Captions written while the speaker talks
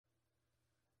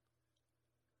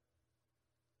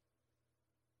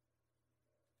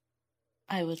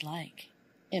I would like,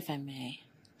 if I may,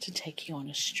 to take you on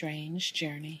a strange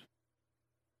journey.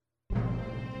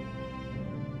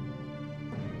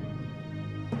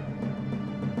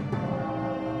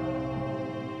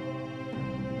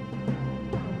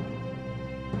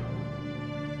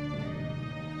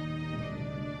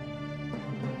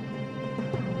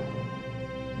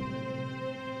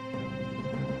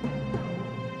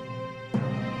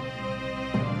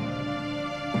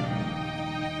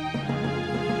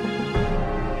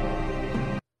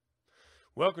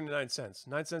 Welcome to 9 Cents.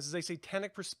 9 Cents is a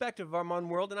satanic perspective of our modern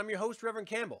world, and I'm your host, Reverend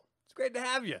Campbell. It's great to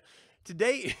have you.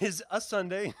 Today is a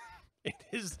Sunday. It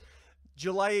is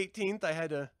July 18th. I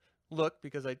had to look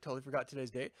because I totally forgot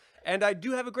today's date. And I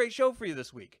do have a great show for you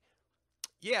this week.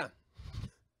 Yeah.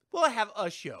 Well, I have a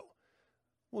show.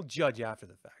 We'll judge after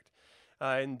the fact.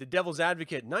 And the Devil's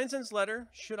Advocate, 9 Cents letter,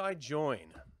 should I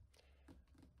join?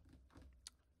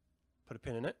 Put a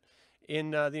pin in it.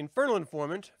 In the Infernal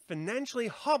Informant, financially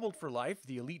hobbled for life,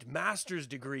 the elite master's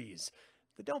degrees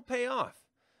that don't pay off.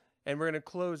 And we're going to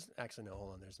close, actually no,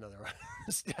 hold on, there's another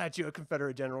statue of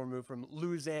Confederate general removed from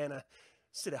Louisiana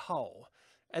City Hall.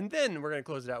 And then we're going to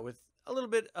close it out with a little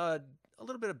bit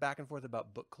of back and forth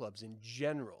about book clubs in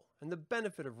general and the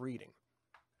benefit of reading.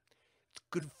 It's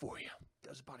good for you. It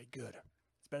does the body good.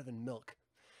 It's better than milk.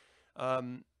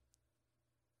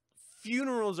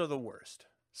 Funerals are the worst.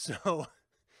 So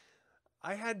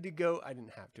I had to go. I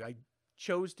didn't have to. I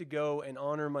chose to go and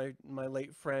honor my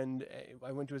late friend.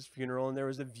 I went to his funeral, and there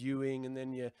was a viewing, and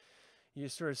then you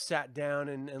sort of sat down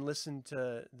and listened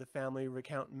to the family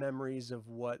recount memories of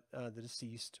what the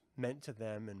deceased meant to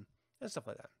them and stuff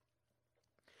like that.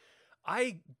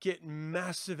 I get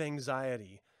massive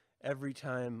anxiety every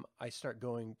time I start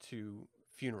going to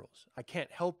funerals. I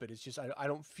can't help it. It's just I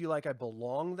don't feel like I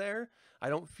belong there. I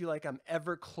don't feel like I'm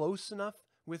ever close enough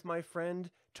with my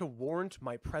friend to warrant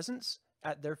my presence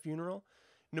at their funeral,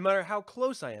 no matter how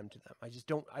close I am to them.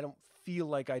 I don't feel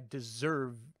like I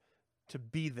deserve to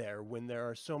be there when there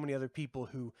are so many other people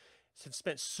who have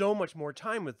spent so much more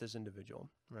time with this individual,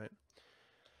 right?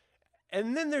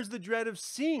 And then there's the dread of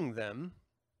seeing them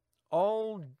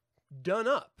all done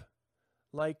up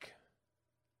like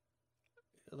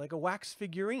a wax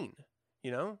figurine,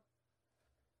 you know?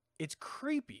 It's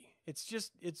creepy. It's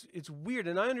just, it's weird.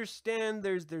 And I understand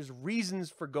there's reasons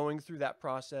for going through that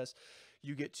process.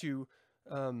 You get to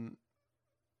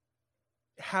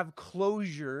have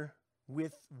closure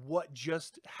with what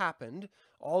just happened.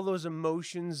 All those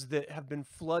emotions that have been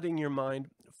flooding your mind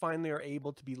finally are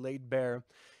able to be laid bare.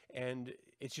 And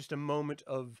it's just a moment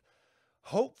of,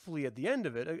 hopefully at the end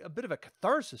of it, a bit of a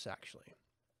catharsis, actually.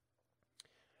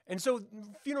 And so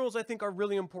funerals, I think, are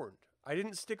really important. I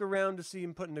didn't stick around to see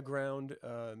him put in the ground.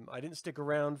 I didn't stick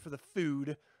around for the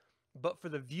food, but for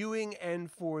the viewing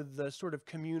and for the sort of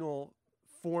communal,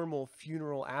 formal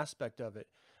funeral aspect of it,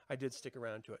 I did stick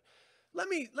around to it. Let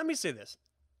me say this.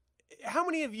 How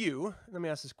many of you, let me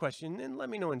ask this question and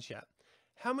let me know in chat.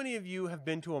 How many of you have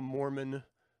been to a Mormon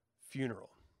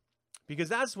funeral? Because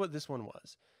that's what this one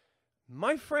was.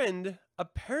 My friend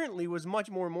apparently was much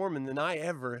more Mormon than I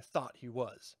ever thought he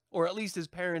was. Or at least his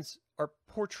parents are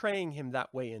portraying him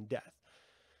that way in death.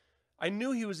 I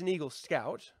knew he was an Eagle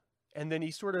Scout, and then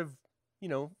he sort of, you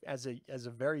know, as a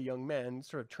very young man,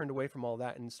 sort of turned away from all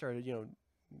that and started, you know,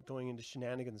 going into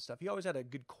shenanigans and stuff. He always had a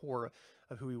good core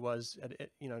of who he was,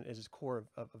 you know, as his core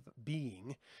of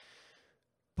being.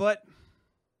 But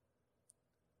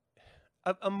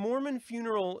a Mormon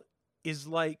funeral is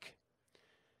like,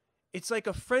 it's like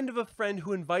a friend of a friend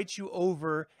who invites you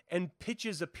over and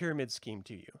pitches a pyramid scheme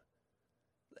to you.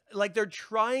 Like they're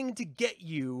trying to get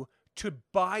you to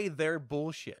buy their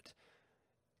bullshit.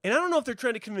 And I don't know if they're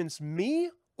trying to convince me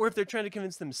or if they're trying to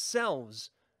convince themselves,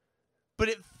 but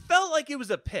it felt like it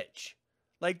was a pitch.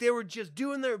 Like they were just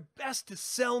doing their best to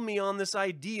sell me on this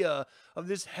idea of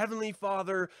this Heavenly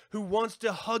Father who wants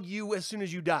to hug you as soon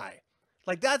as you die.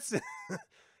 Like that's...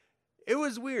 It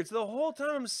was weird. So the whole time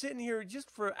I'm sitting here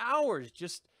just for hours,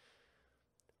 just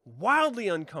wildly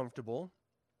uncomfortable,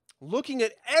 looking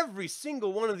at every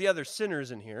single one of the other sinners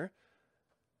in here,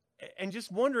 and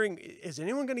just wondering, is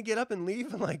anyone going to get up and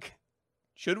leave? Like,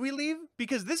 should we leave?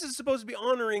 Because this is supposed to be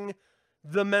honoring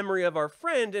the memory of our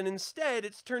friend, and instead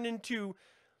it's turned into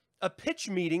a pitch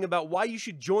meeting about why you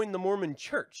should join the Mormon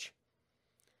church.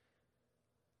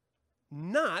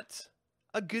 Not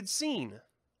a good scene.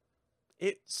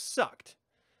 It sucked.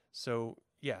 So,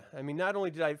 yeah, I mean, not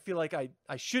only did I feel like I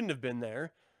shouldn't have been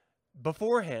there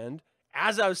beforehand,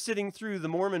 as I was sitting through the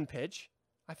Mormon pitch,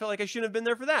 I felt like I shouldn't have been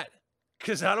there for that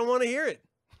because I don't want to hear it.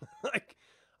 Like,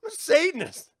 I'm a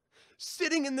Satanist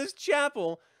sitting in this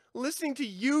chapel listening to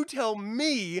you tell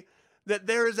me that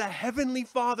there is a heavenly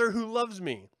Father who loves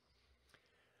me.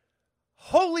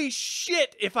 Holy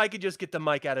shit, if I could just get the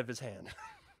mic out of his hand.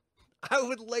 I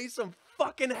would lay some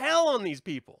fucking hell on these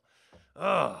people.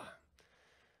 Ugh.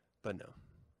 But no.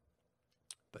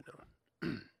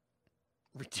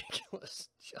 Ridiculous.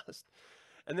 Just.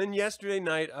 And then yesterday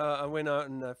night, I went out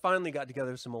and finally got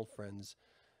together with some old friends,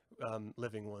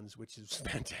 living ones, which is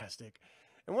fantastic.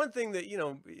 And one thing that, you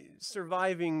know,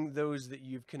 surviving those that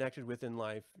you've connected with in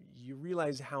life, you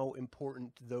realize how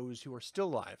important those who are still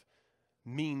alive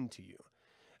mean to you.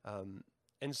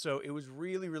 And so it was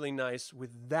really, really nice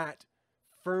with that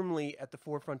firmly at the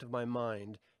forefront of my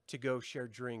mind to go share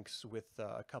drinks with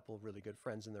a couple of really good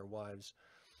friends and their wives,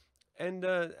 and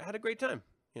had a great time.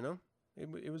 You know,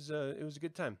 it was a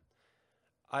good time.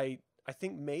 I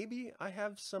think maybe I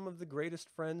have some of the greatest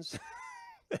friends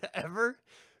ever,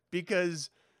 because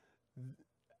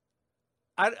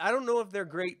I don't know if they're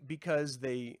great because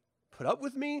they put up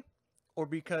with me, or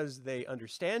because they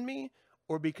understand me,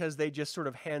 or because they just sort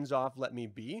of hands off let me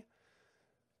be.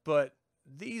 But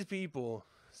these people,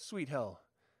 sweet hell,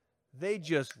 they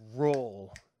just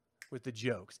roll with the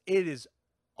jokes. It is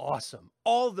awesome.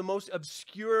 All the most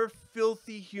obscure,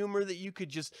 filthy humor that you could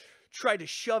just try to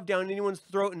shove down anyone's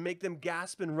throat and make them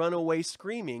gasp and run away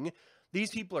screaming.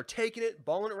 These people are taking it,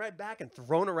 balling it right back, and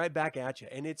throwing it right back at you.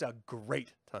 And it's a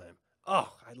great time.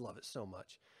 Oh, I love it so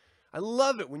much. I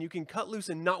love it when you can cut loose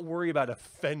and not worry about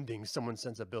offending someone's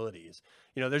sensibilities.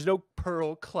 You know, there's no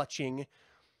pearl clutching.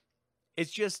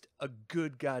 It's just a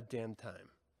good goddamn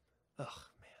time. Ugh,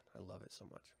 man, I love it so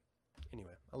much.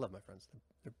 Anyway, I love my friends.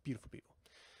 They're beautiful people.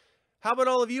 How about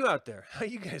all of you out there? How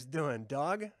you guys doing?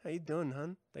 Dog, how you doing,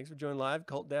 hun? Thanks for joining live.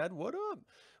 Cult Dad, what up?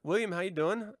 William, how you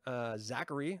doing?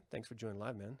 Zachary, thanks for joining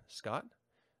live, man. Scott,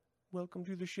 welcome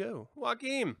to the show.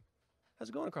 Joaquin, how's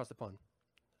it going across the pond?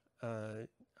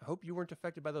 I hope you weren't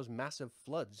affected by those massive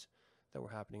floods that were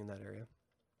happening in that area.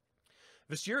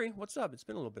 Visturi, what's up? It's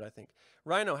been a little bit, I think.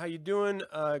 Rhino, how you doing?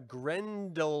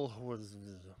 Grendel,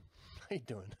 how you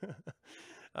doing?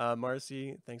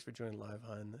 Marcy, thanks for joining live,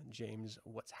 hon. James,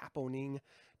 what's happening?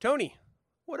 Tony,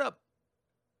 what up?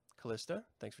 Callista,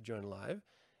 thanks for joining live.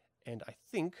 And I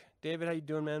think, David, how you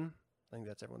doing, man? I think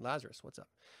that's everyone. Lazarus, what's up?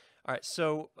 All right,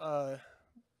 so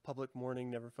public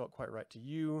mourning never felt quite right to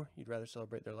you. You'd rather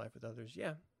celebrate their life with others.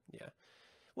 Yeah.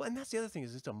 Well, and that's the other thing,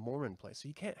 is it's a Mormon place, so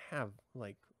you can't have,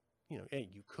 like, you know,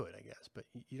 you could, I guess, but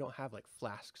you don't have, like,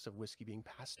 flasks of whiskey being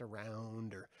passed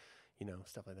around, or, you know,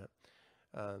 stuff like that.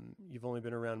 You've only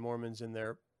been around Mormons in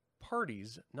their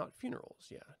parties, not funerals.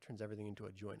 Yeah, turns everything into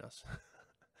a join us.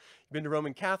 You've been to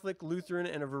Roman Catholic, Lutheran,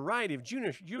 and a variety of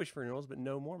Jewish funerals, but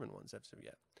no Mormon ones as of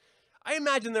yet. I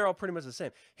imagine they're all pretty much the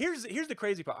same. Here's the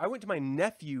crazy part. I went to my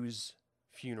nephew's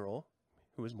funeral,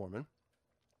 who was Mormon,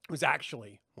 who was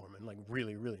actually Mormon, like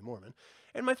really, really Mormon.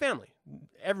 And my family,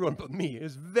 everyone but me,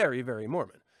 is very, very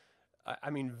Mormon.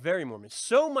 I mean, very Mormon.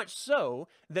 So much so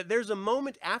that there's a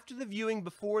moment after the viewing,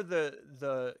 before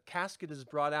the casket is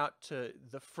brought out to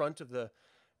the front of the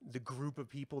group of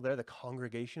people there, the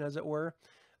congregation, as it were,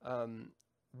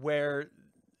 where,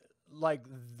 like,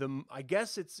 I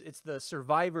guess it's the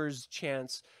survivor's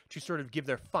chance to sort of give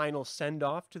their final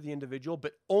send-off to the individual,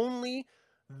 but only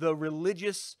the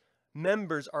religious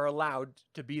members are allowed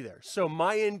to be there. So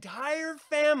my entire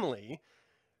family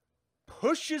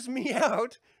pushes me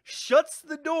out, shuts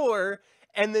the door,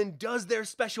 and then does their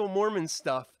special Mormon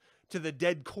stuff to the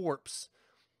dead corpse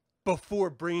before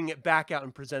bringing it back out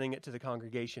and presenting it to the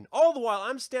congregation. All the while,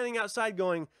 I'm standing outside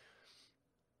going,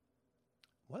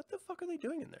 what the fuck are they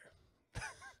doing in there?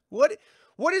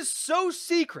 What is so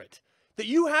secret that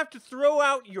you have to throw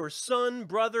out your son,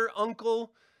 brother,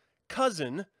 uncle,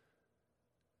 cousin,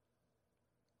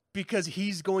 because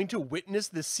he's going to witness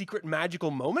this secret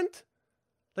magical moment?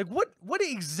 Like, what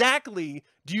exactly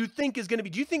do you think is going to be?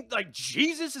 Do you think, like,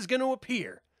 Jesus is going to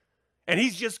appear and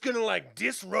he's just going to, like,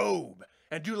 disrobe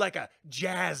and do, like, a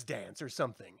jazz dance or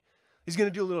something? He's going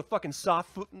to do a little fucking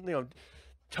soft foot, you know,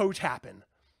 toe tapping,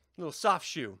 a little soft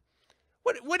shoe.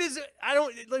 What is it? I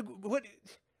don't, like, what?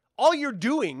 All you're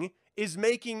doing is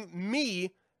making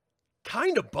me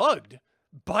kind of bugged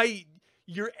by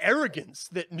your arrogance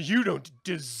that you don't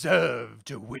deserve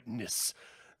to witness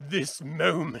this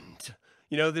moment.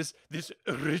 You know, this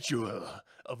ritual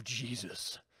of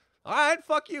Jesus. All right,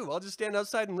 fuck you. I'll just stand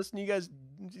outside and listen to you guys,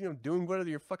 you know, doing whatever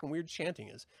your fucking weird chanting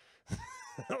is.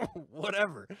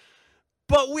 Whatever.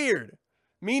 But weird.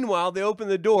 Meanwhile, they open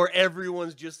the door.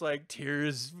 Everyone's just like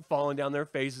tears falling down their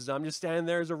faces. I'm just standing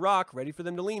there as a rock, ready for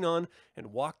them to lean on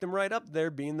and walk them right up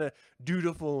there, being the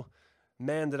dutiful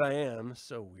man that I am.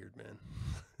 So weird, man.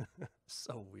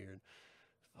 So weird.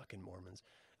 Fucking Mormons.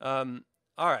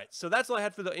 All right, so that's all I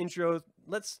had for the intro.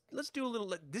 Let's do a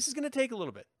little. This is going to take a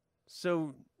little bit,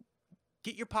 so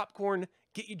get your popcorn,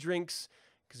 get your drinks,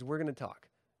 because we're going to talk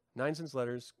 9 cents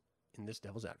letters in this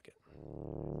Devil's Advocate.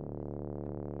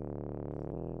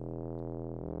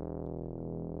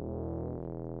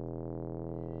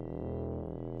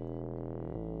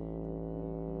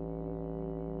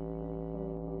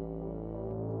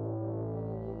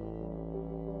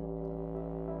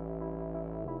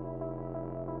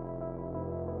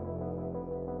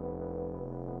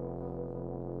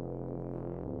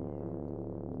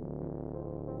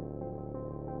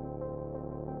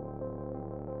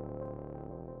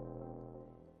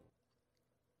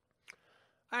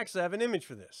 I actually have an image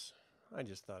for this. I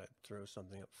just thought I'd throw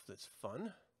something up that's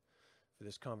fun for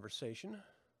this conversation.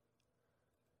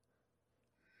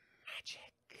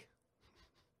 Magic.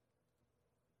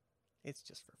 It's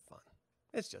just for fun.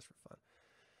 It's just for fun.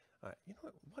 All right, you know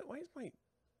what? Why is my...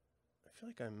 I feel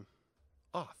like I'm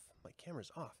off. My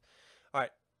camera's off. All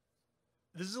right.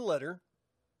 This is a letter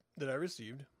that I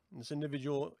received. This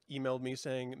individual emailed me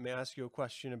saying, may I ask you a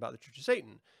question about the Church of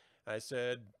Satan? I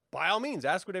said, by all means,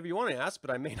 ask whatever you want to ask, but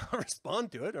I may not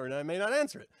respond to it or I may not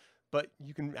answer it. But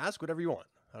you can ask whatever you want.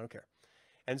 I don't care.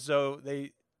 And so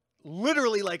they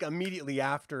literally, like, immediately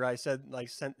after I said,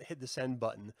 like, hit the send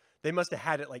button, they must have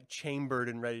had it, like, chambered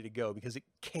and ready to go because it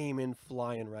came in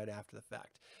flying right after the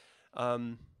fact.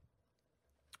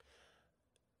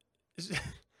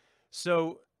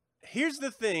 So here's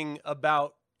the thing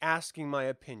about asking my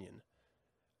opinion.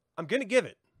 I'm going to give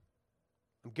it.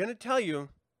 I'm going to tell you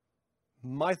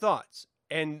my thoughts.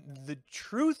 And the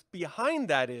truth behind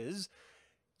that is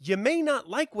you may not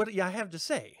like what I have to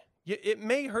say. It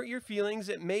may hurt your feelings.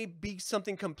 It may be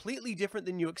something completely different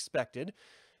than you expected.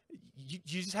 You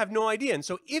just have no idea. And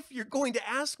so if you're going to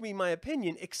ask me my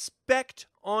opinion, expect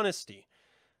honesty.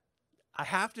 I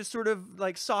have to sort of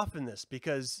like soften this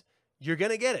because you're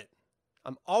going to get it.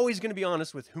 I'm always going to be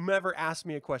honest with whomever asks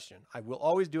me a question. I will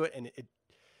always do it. And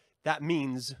that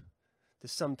means that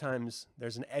sometimes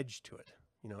there's an edge to it.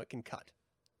 You know, it can cut.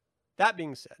 That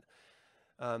being said,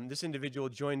 this individual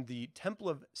joined the Temple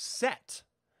of Set.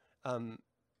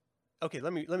 Okay,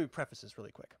 let me preface this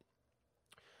really quick.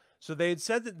 So they had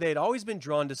said that they had always been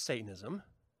drawn to Satanism.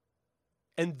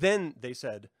 And then they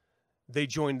said they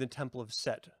joined the Temple of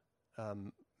Set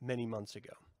many months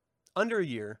ago. Under a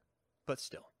year, but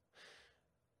still.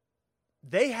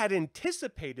 They had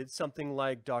anticipated something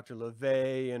like Dr.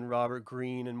 LaVey and Robert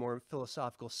Greene and more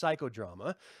philosophical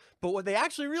psychodrama. But what they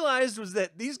actually realized was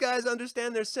that these guys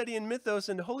understand their Setian mythos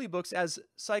and holy books as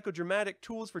psychodramatic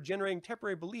tools for generating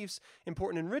temporary beliefs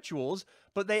important in rituals,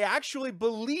 but they actually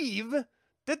believe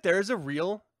that there's a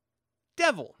real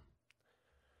devil.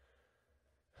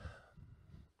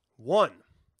 1,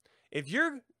 if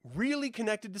you're really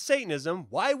connected to Satanism,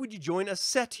 why would you join a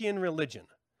Setian religion?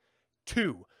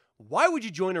 2, why would you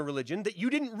join a religion that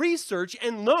you didn't research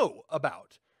and know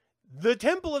about? The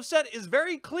Temple of Set is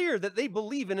very clear that they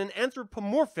believe in an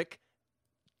anthropomorphic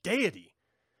deity.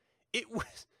 It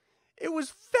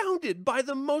was founded by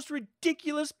the most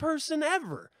ridiculous person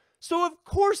ever. So of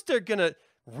course they're going to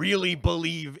really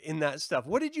believe in that stuff.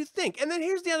 What did you think? And then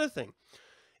here's the other thing.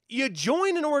 You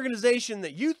join an organization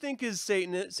that you think is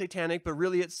satanic, but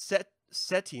really it's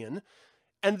Setian,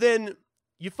 and then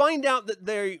you find out that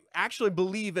they actually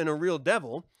believe in a real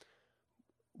devil.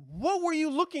 What were you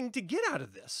looking to get out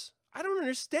of this? I don't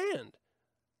understand.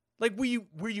 Like, were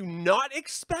you not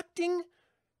expecting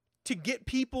to get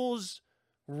people's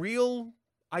real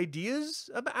ideas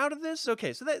out of this?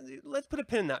 Okay, so let's put a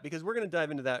pin in that because we're going to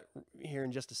dive into that here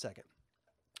in just a second.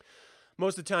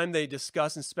 Most of the time they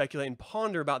discuss and speculate and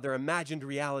ponder about their imagined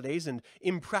realities and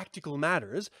impractical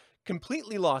matters,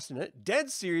 completely lost in it,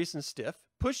 dead serious and stiff,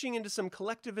 pushing into some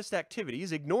collectivist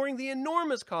activities, ignoring the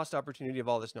enormous cost opportunity of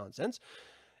all this nonsense.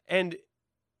 And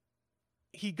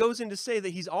he goes in to say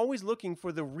that he's always looking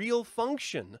for the real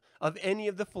function of any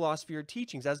of the philosophy or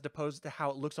teachings as opposed to how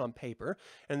it looks on paper.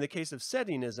 And in the case of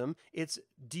Setianism, it's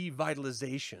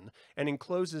devitalization and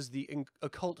encloses the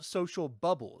occult social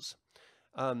bubbles.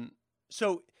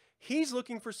 So he's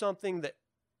looking for something that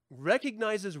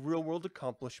recognizes real-world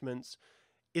accomplishments,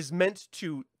 is meant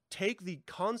to take the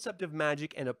concept of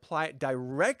magic and apply it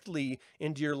directly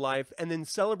into your life and then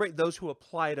celebrate those who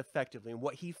apply it effectively. And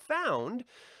what he found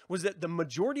was that the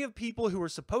majority of people who were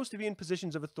supposed to be in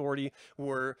positions of authority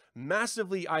were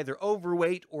massively either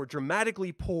overweight or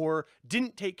dramatically poor,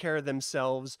 didn't take care of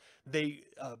themselves. They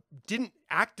didn't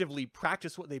actively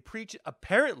practice what they preach,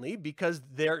 apparently, because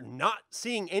they're not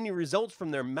seeing any results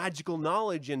from their magical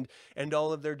knowledge and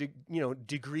all of their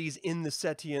degrees in the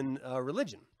Setian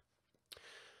religion.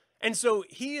 And so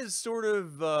he is sort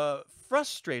of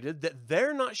frustrated that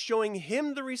they're not showing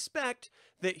him the respect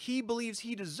that he believes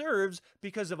he deserves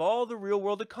because of all the real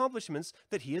world accomplishments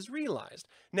that he has realized.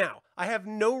 Now, I have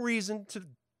no reason to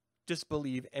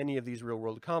disbelieve any of these real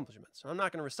world accomplishments. I'm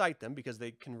not going to recite them because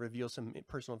they can reveal some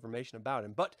personal information about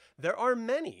him, but there are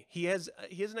many. He is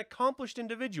an accomplished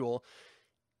individual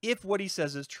if what he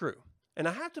says is true. And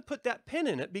I have to put that pin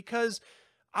in it because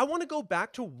I want to go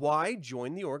back to why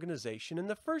join the organization in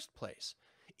the first place.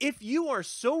 If you are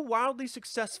so wildly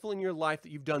successful in your life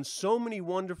that you've done so many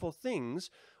wonderful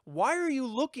things, why are you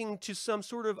looking to some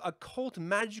sort of occult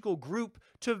magical group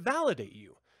to validate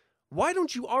you? Why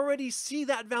don't you already see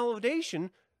that validation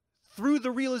through the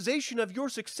realization of your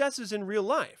successes in real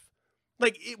life?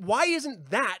 Why isn't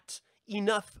that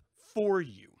enough for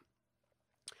you?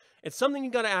 It's something you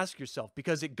got to ask yourself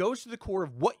because it goes to the core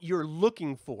of what you're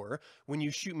looking for when you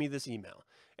shoot me this email.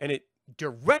 And it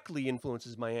directly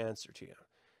influences my answer to you.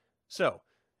 So,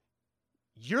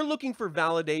 you're looking for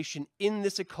validation in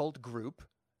this occult group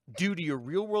due to your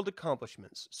real-world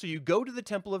accomplishments. So you go to the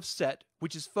Temple of Set,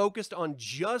 which is focused on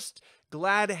just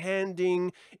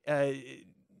glad-handing,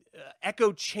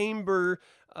 echo chamber,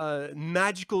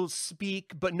 magical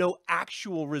speak, but no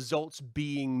actual results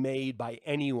being made by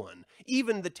anyone.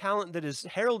 Even the talent that is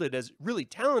heralded as really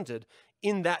talented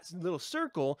in that little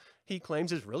circle, he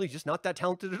claims is really just not that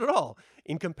talented at all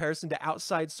in comparison to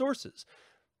outside sources.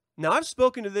 Now, I've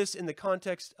spoken to this in the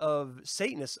context of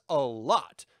Satanists a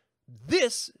lot.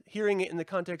 This, hearing it in the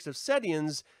context of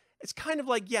Setians, it's kind of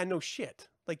like, yeah, no shit.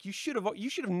 Like you should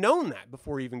have known that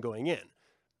before even going in.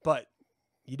 But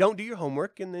you don't do your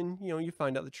homework, and then you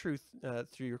find out the truth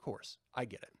through your course. I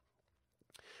get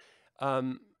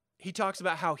it. He talks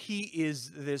about how he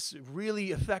is this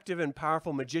really effective and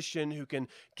powerful magician who can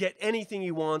get anything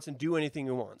he wants and do anything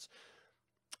he wants.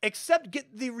 Except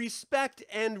get the respect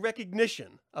and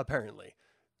recognition, apparently,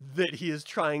 that he is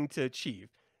trying to achieve.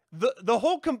 The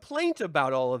whole complaint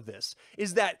about all of this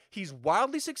is that he's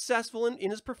wildly successful in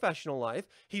his professional life.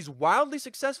 He's wildly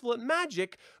successful at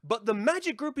magic, but the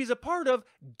magic group he's a part of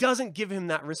doesn't give him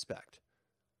that respect.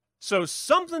 So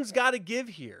something's got to give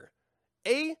here.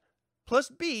 A plus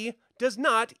B does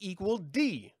not equal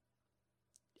D.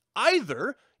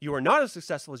 Either you are not as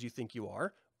successful as you think you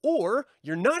are, or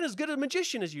you're not as good a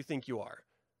magician as you think you are.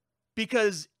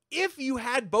 Because if you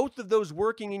had both of those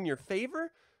working in your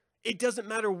favor, it doesn't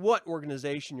matter what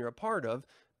organization you're a part of,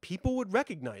 people would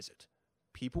recognize it.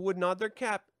 People would nod their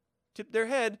cap, tip their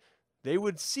head. They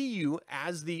would see you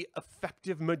as the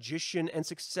effective magician and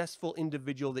successful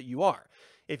individual that you are.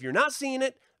 If you're not seeing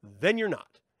it, then you're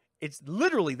not. It's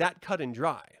literally that cut and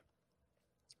dry.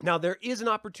 Now, there is an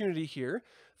opportunity here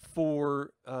for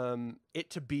it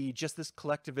to be just this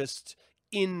collectivist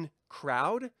in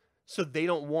crowd, so they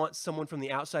don't want someone from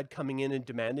the outside coming in and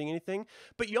demanding anything.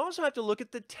 But you also have to look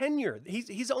at the tenure.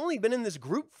 He's only been in this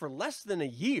group for less than a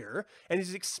year, and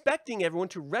he's expecting everyone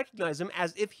to recognize him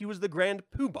as if he was the grand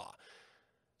poobah.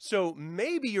 So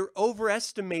maybe you're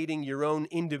overestimating your own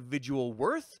individual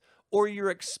worth, or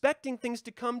you're expecting things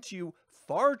to come to you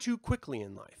far too quickly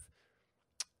in life.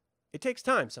 It takes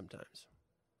time sometimes.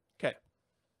 Okay.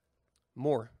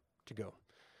 More to go.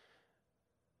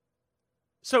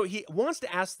 So he wants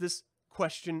to ask this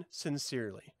question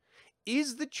sincerely.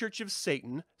 Is the Church of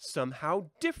Satan somehow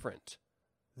different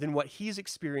than what he's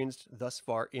experienced thus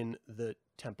far in the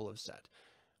Temple of Set?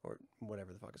 Or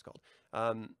whatever the fuck it's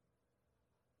called.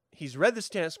 He's read the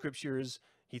Satanic scriptures.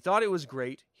 He thought it was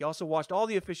great. He also watched all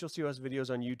the official COS videos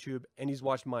on YouTube, and he's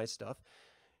watched my stuff.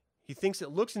 He thinks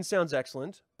it looks and sounds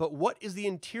excellent, but what is the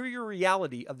interior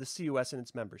reality of the COS and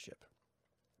its membership?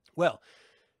 Well,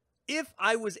 if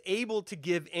I was able to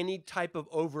give any type of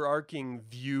overarching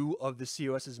view of the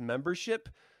COS's membership,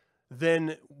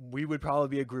 then we would probably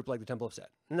be a group like the Temple of Set.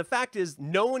 And the fact is,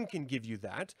 no one can give you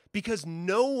that because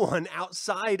no one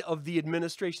outside of the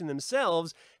administration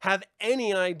themselves have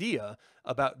any idea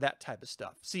about that type of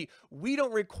stuff. See, we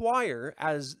don't require,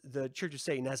 as the Church of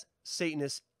Satan, as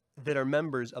Satanists that are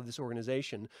members of this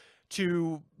organization,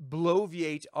 to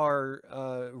bloviate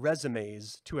our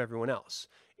resumes to everyone else.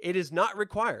 It is not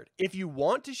required. If you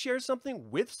want to share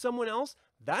something with someone else,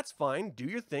 that's fine. Do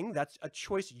your thing. That's a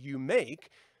choice you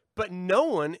make. But no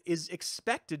one is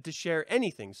expected to share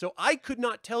anything. So I could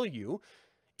not tell you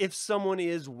if someone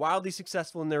is wildly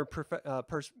successful in their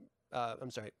professional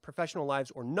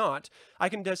lives or not. I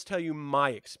can just tell you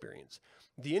my experience.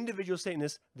 The individual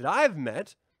Satanists that I've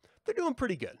met, they're doing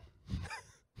pretty good.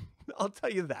 I'll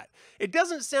tell you that. It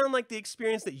doesn't sound like the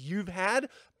experience that you've had,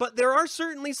 but there are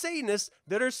certainly Satanists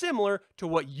that are similar to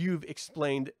what you've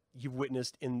explained you've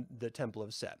witnessed in the Temple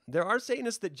of Set. There are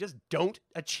Satanists that just don't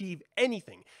achieve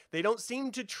anything. They don't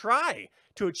seem to try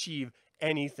to achieve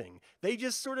anything. They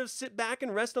just sort of sit back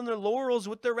and rest on their laurels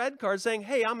with their red card saying,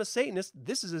 hey, I'm a Satanist.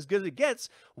 This is as good as it gets.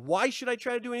 Why should I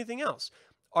try to do anything else?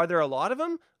 Are there a lot of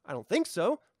them? I don't think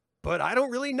so. But I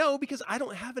don't really know because I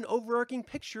don't have an overarching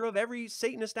picture of every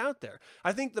Satanist out there.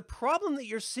 I think the problem that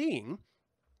you're seeing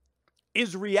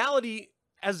is reality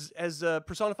as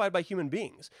personified by human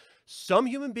beings. Some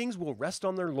human beings will rest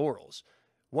on their laurels.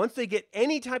 Once they get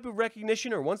any type of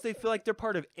recognition or once they feel like they're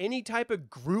part of any type of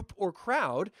group or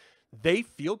crowd, they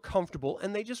feel comfortable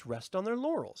and they just rest on their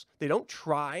laurels. They don't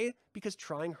try because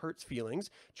trying hurts feelings.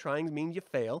 Trying means you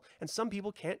fail, and some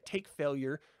people can't take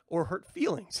failure or hurt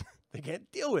feelings. They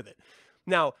can't deal with it.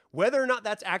 Now, whether or not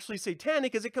that's actually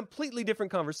satanic is a completely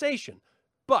different conversation,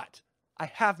 but I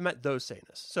have met those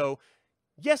Satanists. So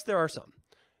yes, there are some.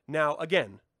 Now,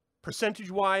 again,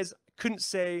 percentage-wise, couldn't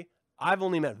say. I've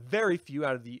only met very few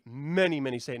out of the many,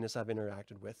 many Satanists I've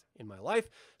interacted with in my life.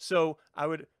 So I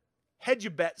would hedge a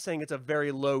bet saying it's a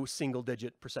very low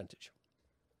single-digit percentage.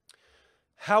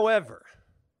 However,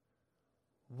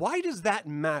 why does that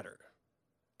matter?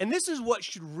 And this is what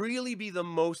should really be the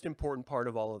most important part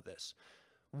of all of this.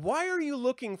 Why are you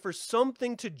looking for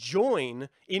something to join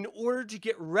in order to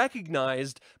get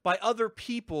recognized by other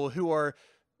people who are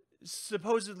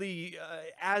supposedly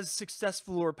as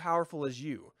successful or powerful as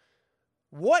you?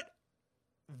 What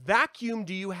vacuum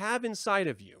do you have inside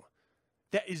of you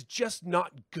that is just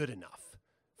not good enough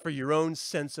for your own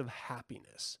sense of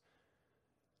happiness?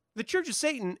 The Church of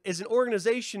Satan is an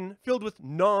organization filled with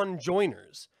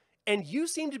non-joiners, and you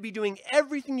seem to be doing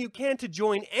everything you can to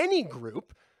join any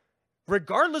group,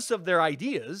 regardless of their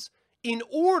ideas, in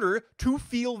order to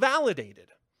feel validated.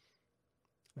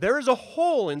 There is a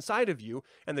hole inside of you,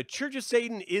 and the Church of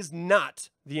Satan is not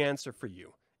the answer for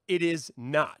you. It is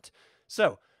not.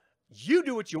 So, you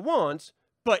do what you want,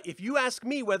 but if you ask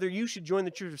me whether you should join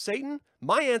the Church of Satan,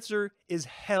 my answer is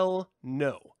hell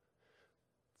no.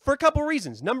 For a couple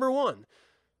reasons. Number one,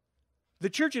 the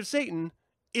Church of Satan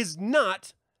is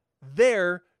not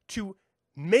there to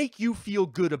make you feel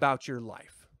good about your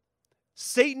life.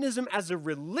 Satanism as a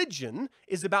religion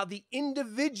is about the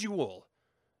individual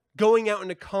going out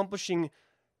and accomplishing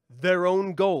their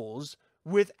own goals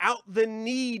without the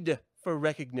need for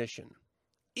recognition.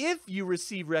 If you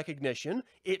receive recognition,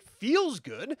 it feels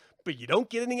good, but you don't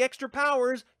get any extra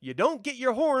powers, you don't get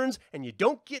your horns, and you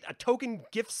don't get a token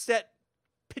gift set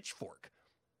pitchfork.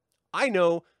 I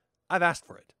know, I've asked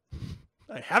for it.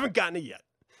 I haven't gotten it yet.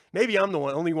 Maybe I'm the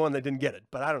only one that didn't get it,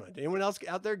 but I don't know. Did anyone else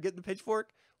out there get the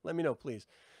pitchfork? Let me know, please.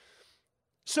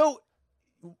 So,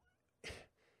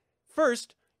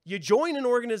 first, you join an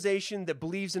organization that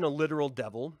believes in a literal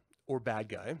devil or bad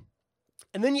guy,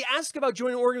 and then you ask about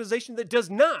joining an organization that does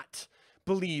not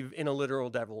believe in a literal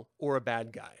devil or a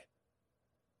bad guy.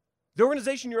 The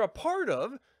organization you're a part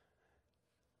of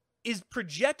is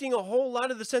projecting a whole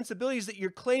lot of the sensibilities that you're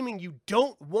claiming you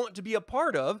don't want to be a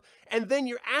part of, and then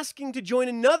you're asking to join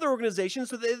another organization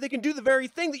so that they can do the very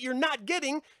thing that you're not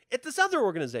getting at this other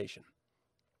organization.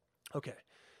 Okay.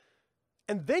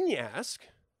 And then you ask,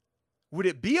 would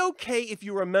it be okay if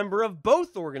you were a member of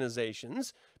both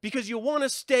organizations because you want to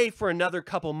stay for another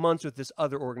couple months with this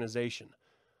other organization?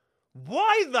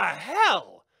 Why the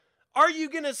hell are you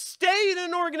going to stay in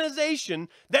an organization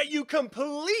that you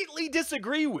completely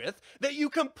disagree with, that you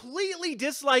completely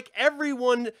dislike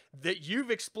everyone that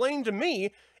you've explained to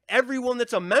me, everyone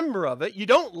that's a member of it? You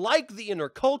don't like the inner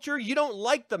culture, you don't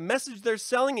like the message they're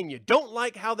selling, and you don't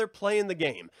like how they're playing the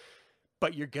game.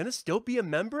 But you're going to still be a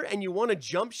member and you want to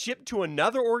jump ship to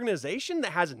another organization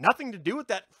that has nothing to do with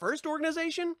that first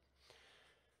organization?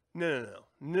 No.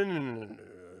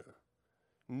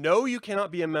 No, you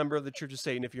cannot be a member of the Church of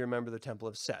Satan if you're a member of the Temple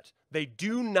of Set. They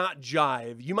do not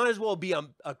jive. You might as well be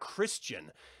a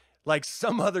Christian. Like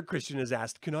some other Christian has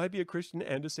asked, can I be a Christian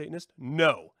and a Satanist?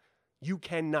 No, you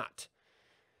cannot.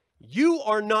 You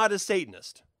are not a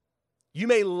Satanist. You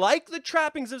may like the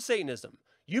trappings of Satanism.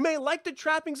 You may like the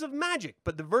trappings of magic,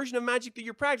 but the version of magic that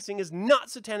you're practicing is not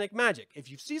satanic magic.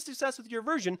 If you see success with your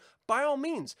version, by all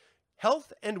means,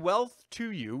 health and wealth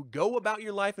to you. Go about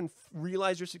your life and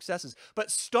realize your successes.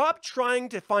 But stop trying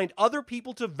to find other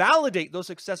people to validate those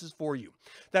successes for you.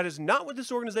 That is not what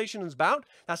this organization is about.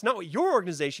 That's not what your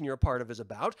organization you're a part of is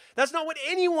about. That's not what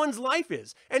anyone's life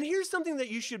is. And here's something that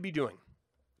you should be doing.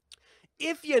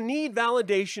 If you need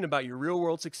validation about your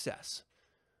real-world success,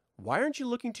 why aren't you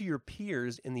looking to your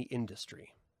peers in the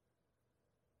industry?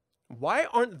 Why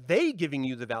aren't they giving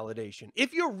you the validation?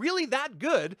 If you're really that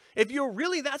good, if you're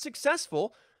really that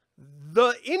successful,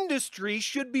 the industry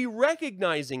should be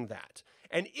recognizing that.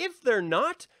 And if they're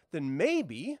not, then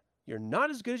maybe you're not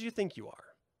as good as you think you are.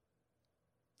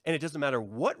 And it doesn't matter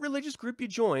what religious group you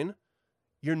join,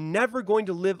 you're never going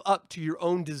to live up to your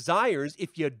own desires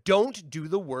if you don't do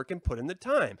the work and put in the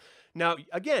time. Now,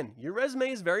 again, your resume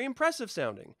is very impressive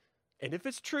sounding. And if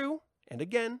it's true, and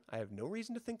again, I have no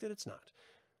reason to think that it's not,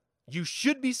 you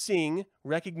should be seeing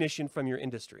recognition from your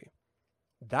industry.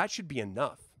 That should be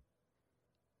enough.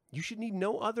 You should need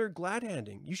no other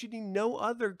glad-handing. You should need no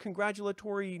other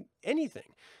congratulatory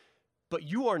anything. But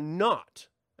you are not,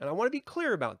 and I want to be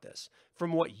clear about this,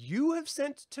 from what you have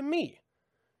sent to me,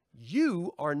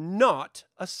 you are not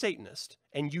a Satanist,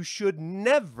 and you should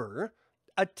never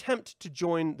attempt to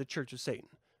join the Church of Satan.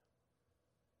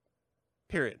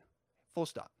 Period. Full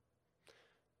stop.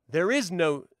 There is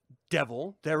no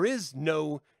devil. There is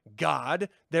no God.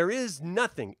 There is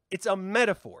nothing. It's a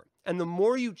metaphor. And the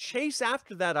more you chase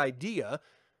after that idea,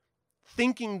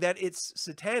 thinking that it's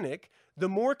satanic, the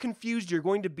more confused you're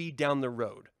going to be down the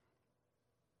road.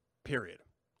 Period.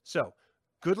 So,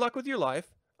 good luck with your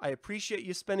life. I appreciate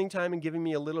you spending time and giving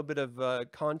me a little bit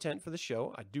of content for the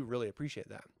show. I do really appreciate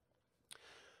that.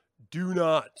 Do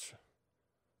not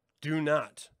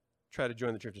try to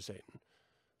join the Church of Satan.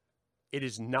 It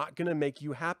is not going to make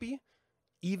you happy,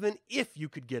 even if you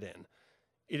could get in.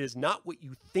 It is not what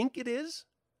you think it is,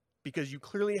 because you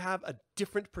clearly have a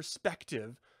different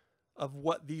perspective of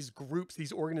what these groups,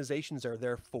 these organizations are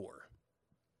there for.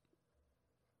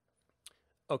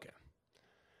 Okay.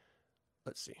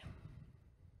 Let's see.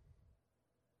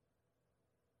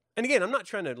 And again, I'm not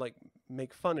trying to like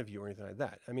make fun of you or anything like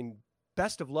that. I mean,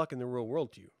 best of luck in the real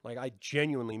world to you. Like, I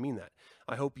genuinely mean that.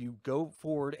 I hope you go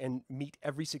forward and meet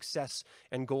every success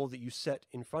and goal that you set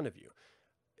in front of you.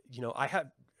 You know, I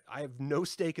have no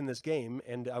stake in this game,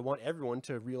 and I want everyone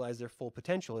to realize their full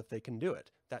potential if they can do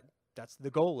it. That's the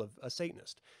goal of a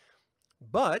Satanist.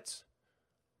 But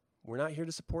we're not here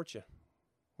to support you.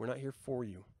 We're not here for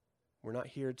you. We're not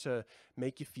here to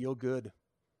make you feel good.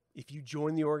 If you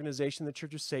join the organization, the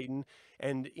Church of Satan,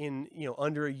 and in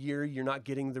under a year you're not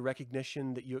getting the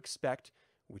recognition that you expect,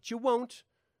 which you won't,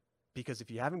 because if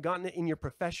you haven't gotten it in your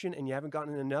profession and you haven't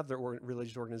gotten it in another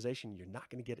religious organization, you're not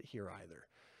going to get it here either.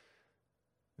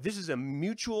 This is a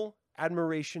mutual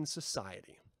admiration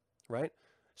society, right?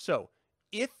 So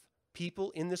if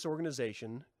people in this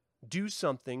organization do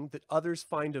something that others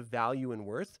find of value and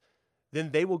worth,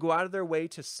 then they will go out of their way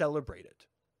to celebrate it.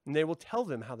 And they will tell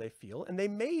them how they feel, and they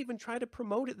may even try to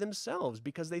promote it themselves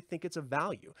because they think it's of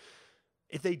value.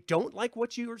 If they don't like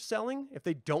what you are selling, if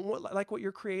they don't like what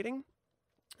you're creating,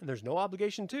 and there's no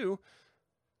obligation to,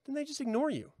 then they just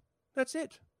ignore you. That's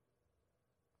it.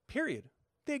 Period.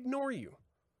 They ignore you.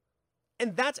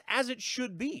 And that's as it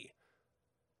should be.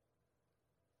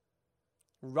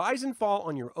 Rise and fall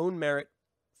on your own merit,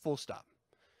 full stop.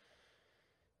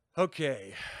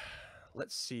 Okay.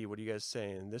 Let's see, what are you guys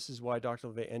saying? This is why Dr.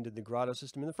 LVI ended the grotto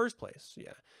system in the first place.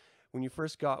 Yeah. When you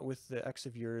first got with the ex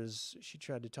of yours, she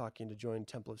tried to talk you into joining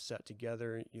Temple of Set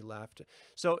together. You laughed.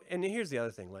 So, and here's the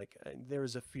other thing. Like, there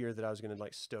was a fear that I was going to,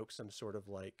 like, stoke some sort of,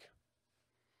 like,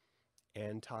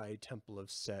 anti-Temple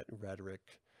of Set rhetoric.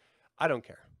 I don't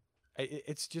care.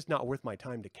 It's just not worth my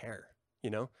time to care, you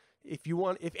know?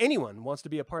 If anyone wants to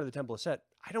be a part of the Temple of Set,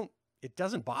 it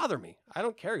doesn't bother me. I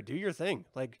don't care. Do your thing.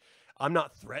 Like, I'm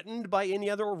not threatened by any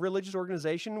other religious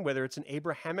organization, whether it's an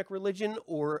Abrahamic religion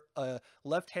or a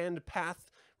left-hand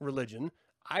path religion.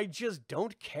 I just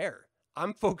don't care.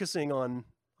 I'm focusing on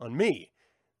me.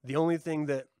 The only thing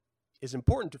that is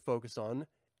important to focus on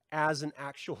as an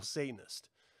actual Satanist,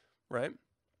 right?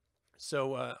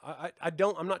 So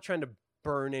I'm not trying to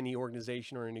burn any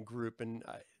organization or any group, and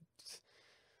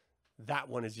that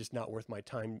one is just not worth my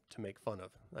time to make fun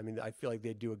of. I mean, I feel like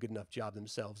they do a good enough job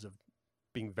themselves of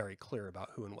being very clear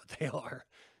about who and what they are.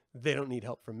 They don't need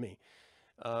help from me.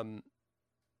 And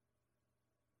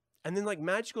then, like,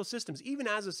 magical systems, even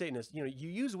as a Satanist, you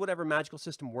use whatever magical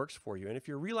system works for you. And if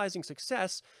you're realizing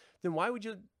success, then why would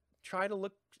you try to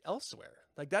look elsewhere?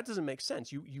 Like, that doesn't make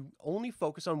sense. You only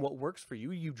focus on what works for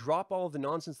you. You drop all of the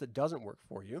nonsense that doesn't work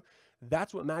for you.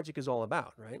 That's what magic is all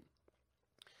about, right?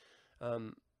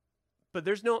 But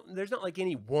there's not like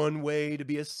any one way to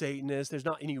be a Satanist. There's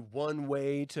not any one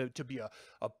way to be a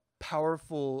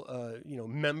powerful,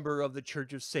 member of the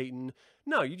Church of Satan.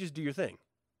 No, you just do your thing.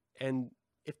 And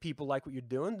if people like what you're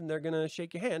doing, then they're going to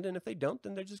shake your hand. And if they don't,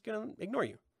 then they're just going to ignore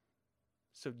you.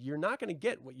 So you're not going to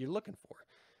get what you're looking for.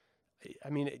 I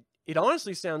mean, it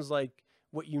honestly sounds like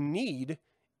what you need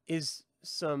is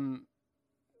some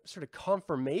sort of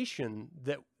confirmation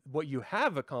that what you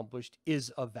have accomplished is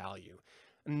of value.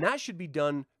 And that should be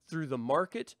done through the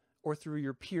market or through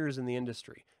your peers in the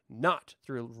industry, not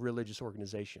through a religious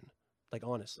organization. Like,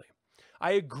 honestly.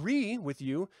 I agree with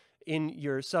you in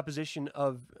your supposition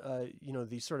of,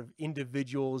 these sort of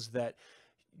individuals that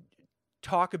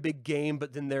talk a big game,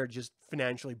 but then they're just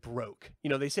financially broke.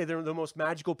 They say they're the most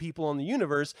magical people in the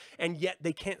universe, and yet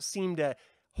they can't seem to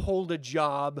hold a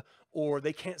job, or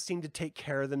they can't seem to take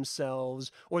care of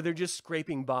themselves, or they're just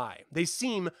scraping by. They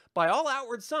seem, by all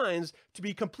outward signs, to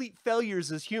be complete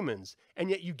failures as humans, and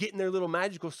yet you get in their little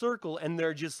magical circle, and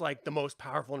they're just like the most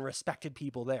powerful and respected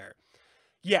people there.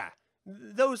 Yeah,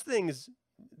 those things,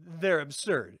 they're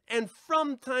absurd. And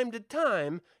from time to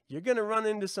time, you're going to run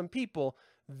into some people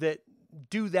that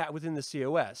do that within the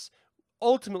COS.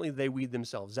 Ultimately, they weed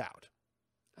themselves out.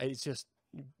 It's just,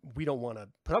 we don't want to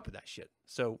put up with that shit.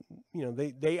 So,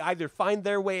 they either find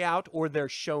their way out or they're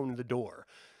shown the door.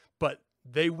 But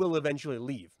they will eventually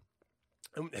leave.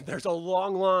 And there's a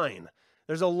long line.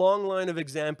 There's a long line of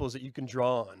examples that you can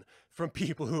draw on from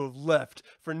people who have left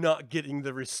for not getting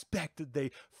the respect that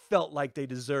they felt like they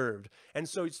deserved. And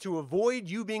so it's to avoid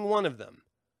you being one of them.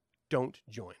 Don't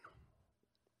join.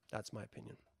 That's my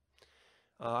opinion.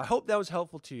 I hope that was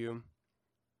helpful to you.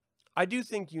 I do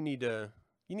think you need to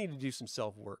do some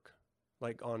self-work.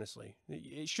 Like, honestly,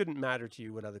 it shouldn't matter to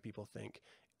you what other people think.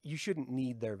 You shouldn't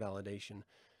need their validation.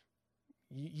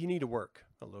 You need to work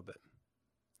a little bit.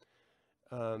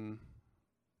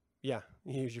 Yeah,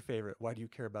 here's your favorite. Why do you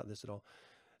care about this at all?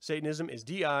 Satanism is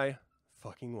D-I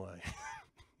fucking Y.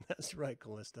 That's right,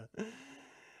 Callista.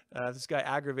 If this guy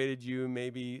aggravated you,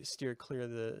 maybe steer clear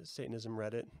of the Satanism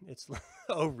Reddit. It's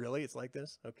oh, really? It's like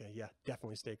this? Okay, yeah,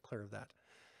 definitely stay clear of that.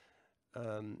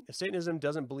 If Satanism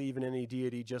doesn't believe in any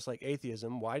deity, just like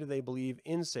atheism, why do they believe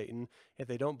in Satan if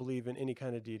they don't believe in any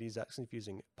kind of deities? That's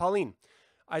confusing. Pauline,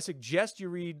 I suggest you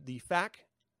read the FAQ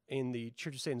in the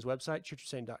Church of Satan's website,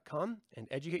 churchofsatan.com, and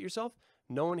educate yourself.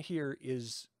 No one here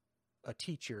is a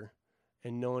teacher,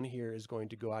 and no one here is going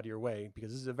to go out of your way,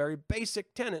 because this is a very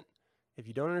basic tenet. If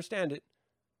you don't understand it,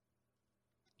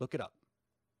 look it up.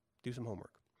 Do some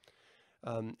homework.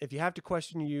 If you have to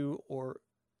question you, or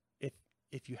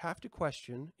if you have to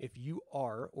question if you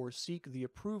are or seek the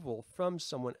approval from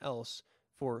someone else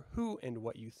for who and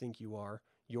what you think you are,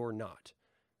 you're not.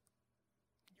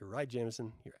 You're right,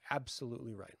 Jameson. You're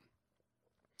absolutely right.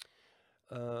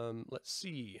 Let's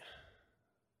see.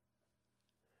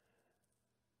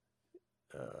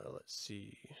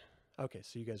 Okay,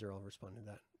 so you guys are all responding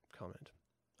to that comment.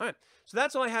 All right, so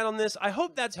that's all I had on this. I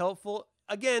hope that's helpful.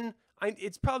 Again,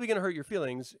 it's probably going to hurt your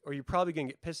feelings, or you're probably going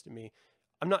to get pissed at me.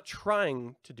 I'm not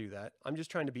trying to do that. I'm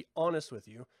just trying to be honest with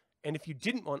you. And if you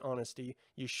didn't want honesty,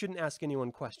 you shouldn't ask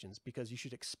anyone questions, because you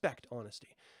should expect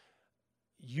honesty.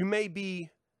 You may be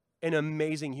an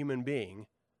amazing human being,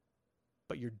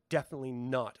 but you're definitely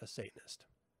not a Satanist.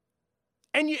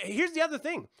 And here's the other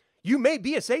thing. You may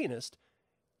be a Satanist.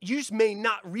 You just may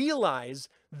not realize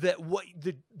that what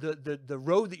the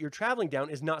road that you're traveling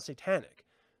down is not satanic.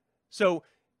 So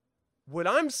what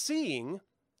I'm seeing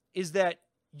is that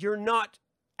you're not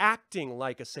acting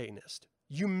like a Satanist.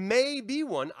 You may be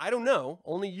one. I don't know.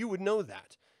 Only you would know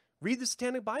that. Read the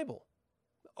Satanic Bible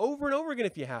over and over again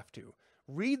if you have to.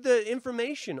 Read the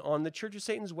information on the Church of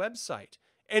Satan's website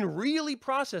and really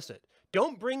process it.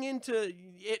 Don't bring into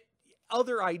it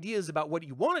other ideas about what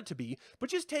you want it to be, but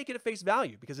just take it at face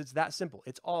value, because it's that simple.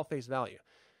 It's all face value.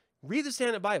 Read the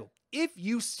Satanic Bible. If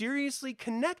you seriously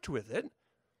connect with it,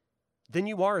 then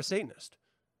you are a Satanist,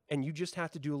 and you just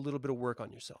have to do a little bit of work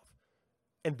on yourself.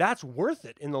 And that's worth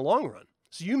it in the long run.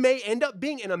 So you may end up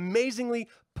being an amazingly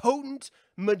potent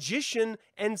magician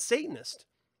and Satanist.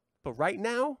 But right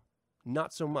now,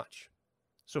 not so much.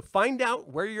 So find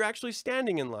out where you're actually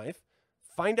standing in life,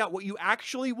 find out what you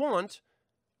actually want,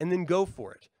 and then go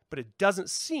for it. But it doesn't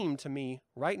seem to me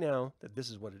right now that this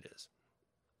is what it is.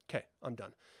 Okay, I'm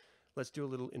done. Let's do a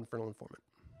little Infernal Informant.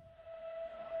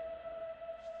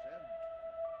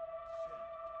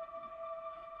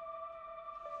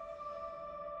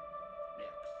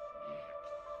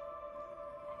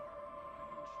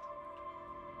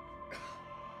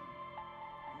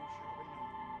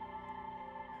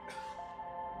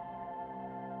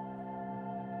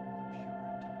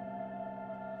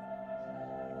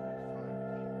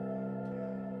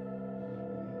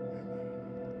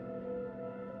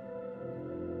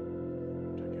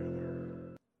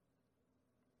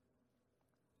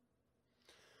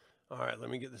 All right, let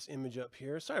me get this image up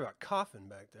here. Sorry about coughing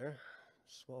back there.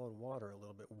 Swallowing water a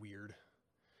little bit weird.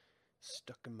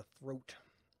 Stuck in my throat.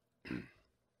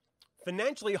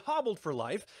 Financially hobbled for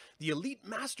life, the elite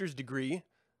master's degree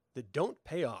that don't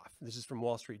pay off. This is from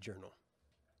Wall Street Journal.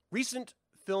 Recent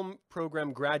film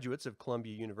program graduates of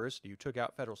Columbia University who took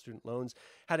out federal student loans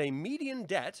had a median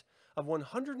debt of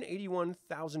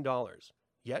 $181,000.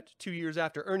 Yet, 2 years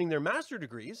after earning their master's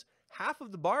degrees, half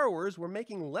of the borrowers were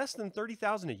making less than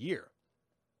 $30,000 a year.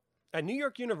 At New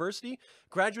York University,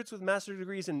 graduates with master's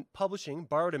degrees in publishing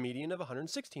borrowed a median of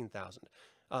 $116,000.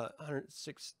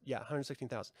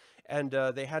 $116,000. And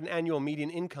they had an annual median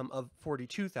income of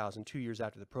 $42,000 2 years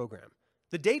after the program.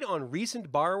 The data on recent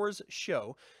borrowers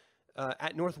show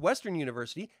at Northwestern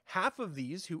University, half of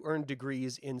these who earned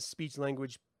degrees in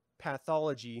speech-language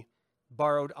pathology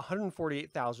borrowed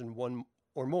 $148,000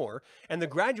 or more, and the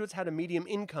graduates had a median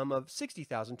income of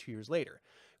 $60,000 2 years later.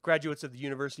 Graduates of the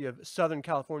University of Southern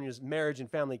California's Marriage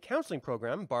and Family Counseling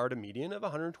program borrowed a median of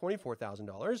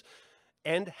 $124,000,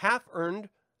 and half earned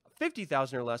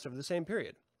 $50,000 or less over the same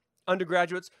period.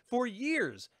 Undergraduates for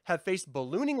years have faced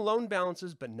ballooning loan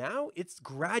balances, but now it's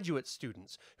graduate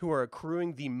students who are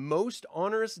accruing the most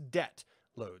onerous debt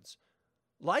loads.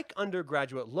 Like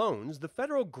undergraduate loans, the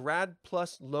federal Grad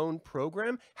Plus loan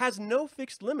program has no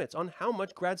fixed limits on how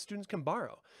much grad students can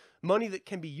borrow, money that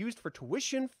can be used for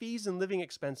tuition, fees, and living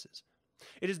expenses.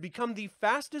 It has become the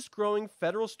fastest growing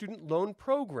federal student loan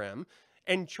program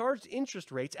and charged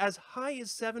interest rates as high as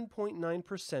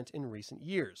 7.9% in recent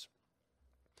years.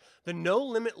 The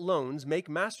no-limit loans make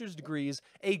master's degrees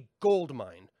a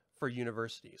goldmine for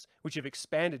universities, which have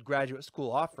expanded graduate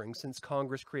school offerings since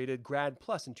Congress created Grad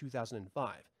Plus in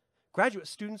 2005. Graduate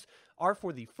students are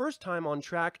for the first time on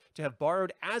track to have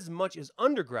borrowed as much as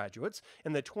undergraduates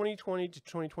in the 2020 to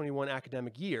 2021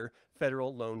 academic year,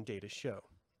 federal loan data show.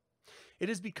 It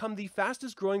has become the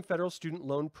fastest growing federal student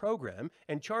loan program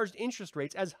and charged interest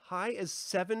rates as high as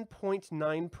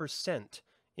 7.9%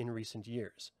 in recent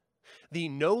years. The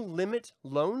no-limit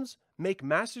loans make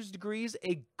master's degrees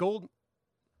a gold...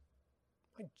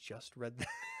 I just read that.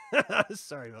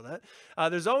 Sorry about that.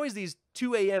 There's always these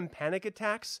 2 a.m. panic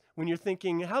attacks when you're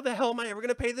thinking, how the hell am I ever going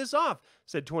to pay this off?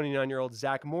 Said 29-year-old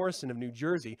Zach Morrison of New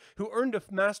Jersey, who earned a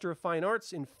Master of Fine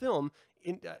Arts in Film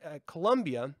in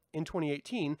Columbia in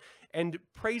 2018 and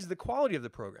praised the quality of the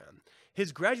program.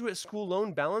 His graduate school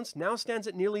loan balance now stands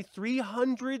at nearly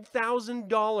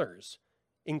 $300,000,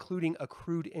 including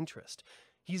accrued interest.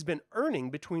 He's been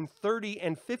earning between $30,000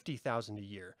 and $50,000 a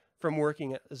year from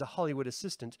working as a Hollywood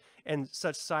assistant and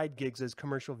such side gigs as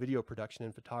commercial video production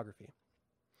and photography.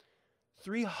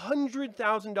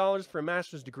 $300,000 for a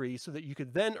master's degree so that you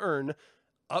could then earn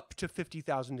up to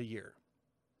 $50,000 a year.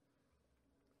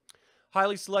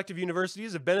 Highly selective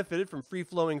universities have benefited from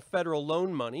free-flowing federal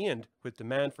loan money, and with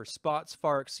demand for spots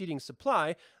far exceeding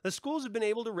supply, the schools have been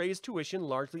able to raise tuition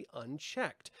largely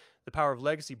unchecked. The power of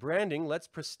legacy branding lets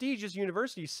prestigious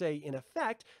universities say, in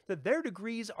effect, that their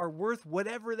degrees are worth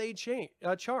whatever they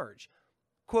charge.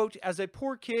 Quote, as a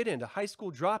poor kid and a high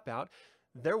school dropout,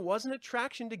 there was an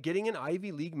attraction to getting an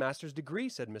Ivy League master's degree,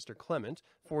 said Mr. Clement,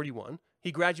 41.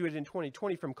 He graduated in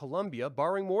 2020 from Columbia,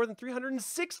 borrowing more than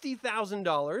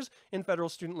 $360,000 in federal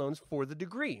student loans for the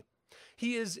degree.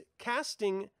 He is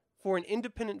casting for an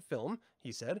independent film,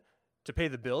 he said. To pay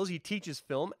the bills, he teaches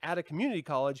film at a community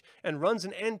college and runs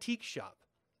an antique shop.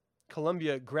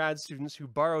 Columbia grad students who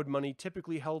borrowed money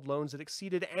typically held loans that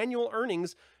exceeded annual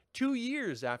earnings 2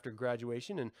 years after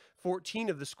graduation, and 14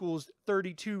 of the school's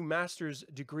 32 master's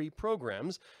degree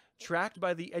programs, tracked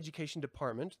by the Education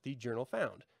Department, the journal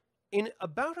found. In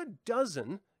about a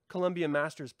dozen Columbia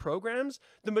master's programs,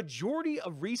 the majority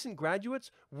of recent graduates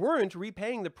weren't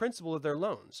repaying the principal of their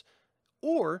loans,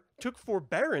 or took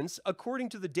forbearance according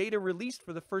to the data released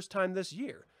for the first time this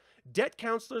year. Debt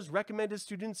counselors recommended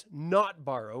students not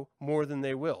borrow more than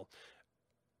they will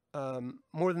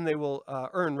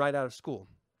earn right out of school.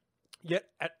 Yet,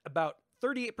 at about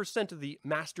 38% of the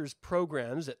master's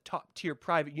programs at top-tier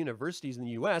private universities in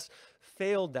the U.S.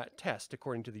 failed that test,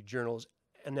 according to the journal's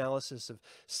analysis of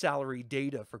salary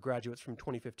data for graduates from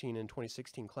 2015 and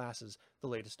 2016 classes, the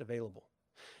latest available.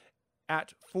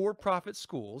 At for-profit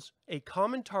schools, a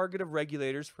common target of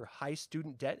regulators for high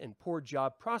student debt and poor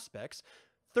job prospects,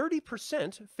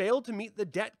 30% failed to meet the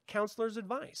debt counselor's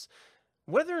advice.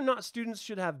 Whether or not students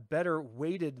should have better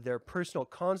weighted their personal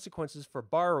consequences for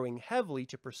borrowing heavily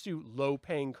to pursue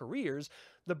low-paying careers,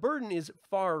 the burden is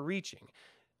far-reaching.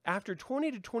 After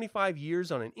 20 to 25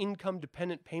 years on an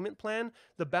income-dependent payment plan,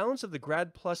 the balance of the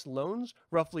Grad Plus loans,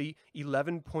 roughly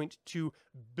 $11.2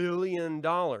 billion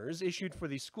issued for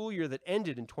the school year that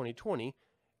ended in 2020,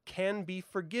 can be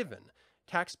forgiven.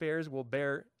 Taxpayers will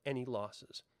bear any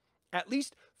losses. At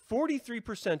least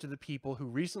 43% of the people who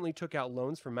recently took out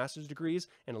loans for master's degrees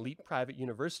in elite private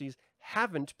universities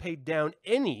haven't paid down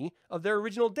any of their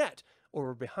original debt, or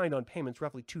were behind on payments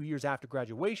roughly 2 years after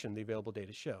graduation, the available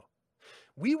data show.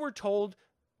 We were told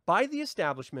by the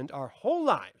establishment our whole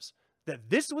lives that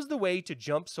this was the way to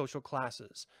jump social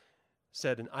classes,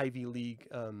 said an Ivy League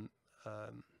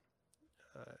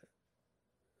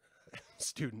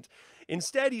student.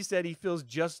 Instead, he said he feels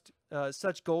just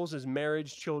such goals as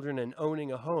marriage, children, and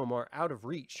owning a home are out of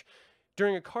reach.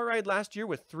 During a car ride last year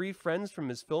with 3 friends from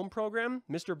his film program,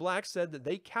 Mr. Black said that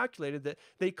they calculated that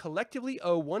they collectively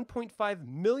owe $1.5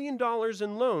 million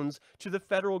in loans to the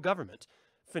federal government,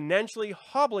 financially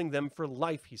hobbling them for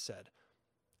life, he said.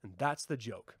 And that's the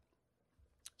joke.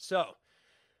 So,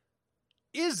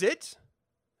 is it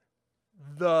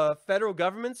the federal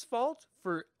government's fault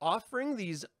for offering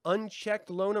these unchecked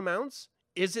loan amounts?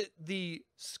 Is it the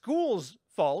school's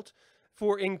fault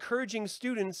for encouraging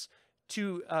students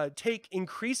to take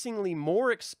increasingly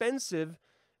more expensive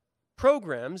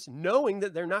programs, knowing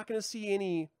that they're not going to see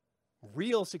any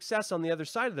real success on the other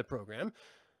side of the program,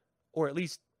 or at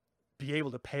least be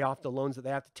able to pay off the loans that they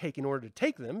have to take in order to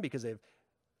take them because they've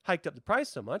hiked up the price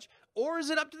so much? Or is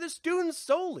it up to the students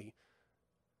solely?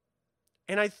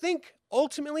 And I think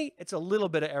ultimately it's a little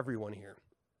bit of everyone here.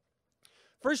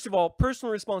 First of all,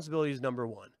 personal responsibility is number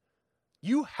one.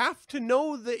 You have to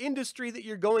know the industry that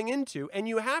you're going into, and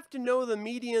you have to know the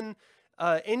median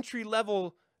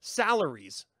entry-level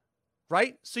salaries,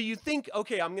 right? So you think,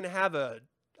 okay, I'm going to have a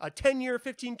 10-year,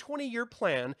 15, 20-year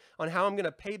plan on how I'm going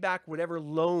to pay back whatever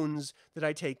loans that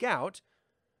I take out.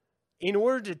 In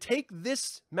order to take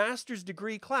this master's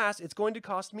degree class, it's going to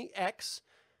cost me X.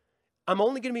 I'm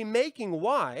only going to be making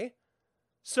Y.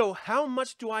 So how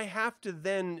much do I have to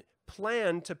then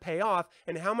plan to pay off,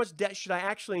 and how much debt should I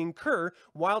actually incur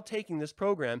while taking this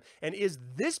program? And is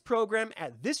this program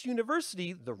at this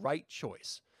university the right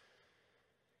choice?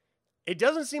 It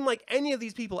doesn't seem like any of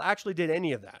these people actually did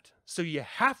any of that, so you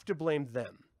have to blame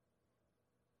them.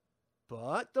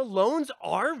 But the loans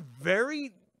are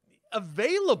very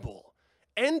available.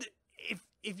 And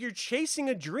if you're chasing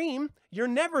a dream, you're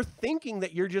never thinking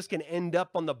that you're just going to end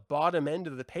up on the bottom end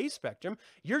of the pay spectrum.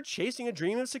 You're chasing a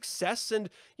dream of success and,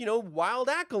 wild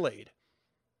accolade.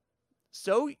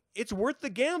 So it's worth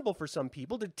the gamble for some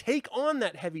people to take on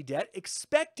that heavy debt,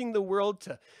 expecting the world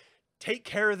to take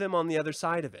care of them on the other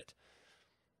side of it.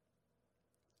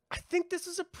 I think this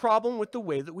is a problem with the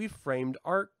way that we've framed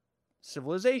our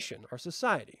civilization, our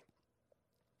society.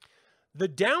 The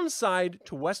downside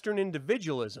to Western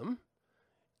individualism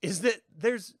is that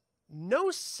there's no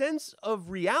sense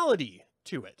of reality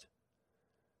to it.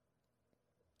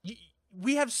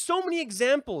 We have so many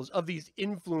examples of these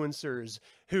influencers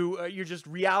who you're just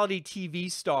reality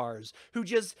TV stars who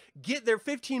just get their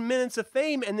 15 minutes of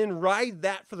fame and then ride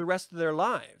that for the rest of their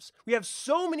lives. We have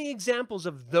so many examples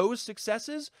of those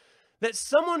successes that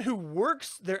someone who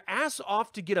works their ass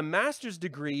off to get a master's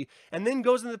degree and then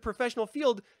goes into the professional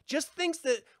field just thinks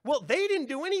that, well, they didn't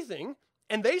do anything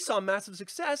and they saw massive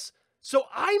success, so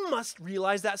I must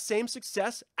realize that same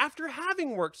success after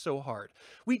having worked so hard.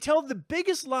 We tell the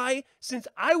biggest lie since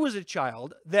I was a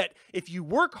child that if you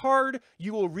work hard,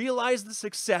 you will realize the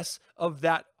success of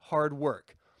that hard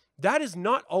work. That is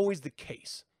not always the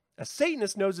case. A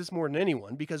Satanist knows this more than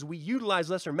anyone because we utilize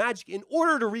lesser magic in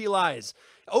order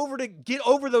to get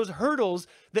over those hurdles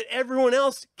that everyone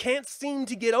else can't seem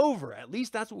to get over. At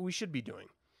least that's what we should be doing.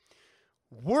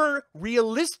 We're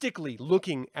realistically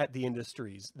looking at the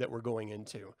industries that we're going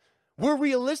into. We're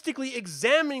realistically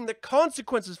examining the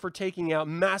consequences for taking out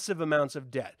massive amounts of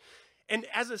debt. And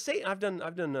as a Satan, I've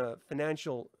done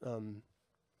financial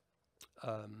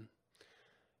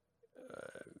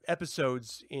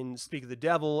episodes in Speak of the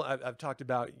Devil. I've talked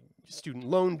about student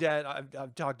loan debt.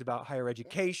 I've talked about higher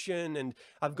education, and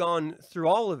I've gone through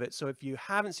all of it. So if you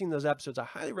haven't seen those episodes, I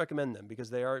highly recommend them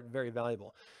because they are very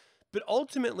valuable. But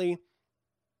ultimately,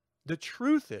 the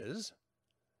truth is,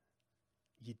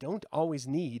 you don't always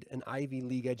need an Ivy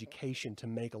League education to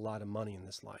make a lot of money in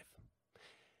this life.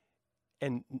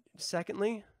 And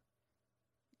secondly,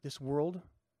 this world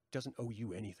doesn't owe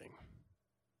you anything.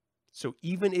 So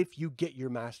even if you get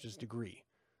your master's degree,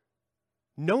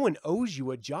 no one owes you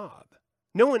a job.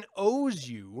 No one owes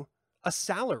you a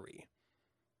salary.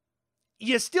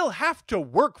 You still have to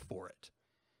work for it.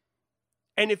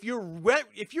 And if you're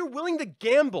willing to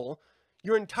gamble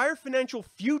your entire financial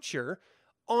future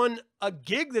on a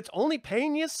gig that's only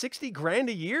paying you 60 grand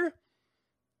a year,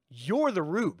 you're the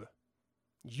rube.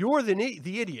 You're the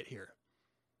idiot here.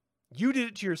 You did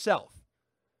it to yourself.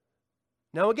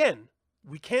 Now again,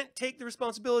 we can't take the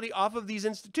responsibility off of these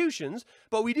institutions,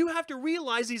 but we do have to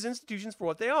realize these institutions for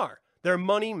what they are. They're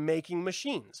money-making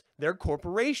machines. They're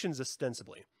corporations,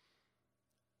 ostensibly.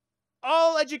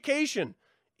 All education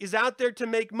is out there to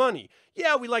make money.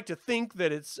 Yeah, we like to think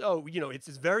that it's, oh,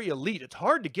 it's very elite. It's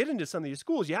hard to get into some of these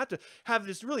schools. You have to have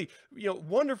this really,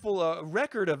 wonderful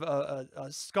record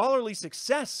of scholarly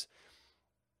success.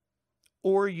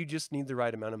 Or you just need the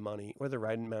right amount of money or the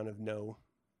right amount of know.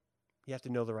 You have to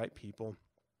know the right people.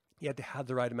 You have to have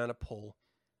the right amount of pull.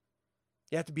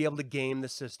 You have to be able to game the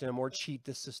system or cheat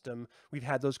the system. We've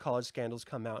had those college scandals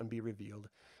come out and be revealed.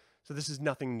 So this is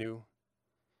nothing new.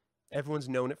 Everyone's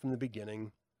known it from the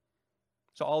beginning.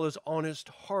 So all those honest,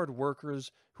 hard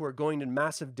workers who are going in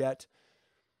massive debt,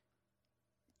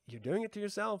 you're doing it to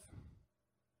yourself.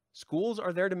 Schools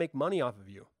are there to make money off of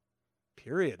you.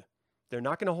 Period. They're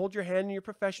not going to hold your hand in your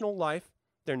professional life.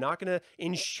 They're not going to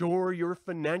ensure your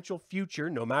financial future,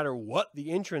 no matter what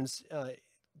the entrance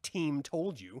team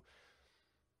told you.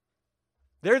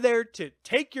 They're there to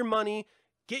take your money,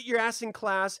 get your ass in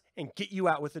class, and get you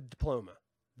out with a diploma.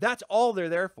 That's all they're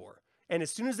there for. And as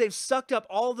soon as they've sucked up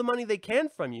all the money they can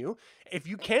from you, if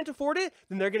you can't afford it,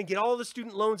 then they're going to get all the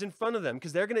student loans in front of them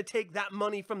because they're going to take that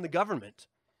money from the government.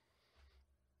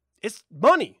 It's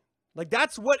money. Like,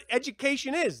 that's what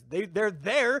education is. They're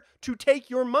there to take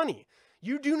your money.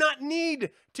 You do not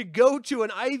need to go to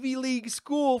an Ivy League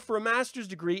school for a master's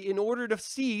degree in order to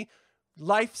see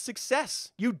life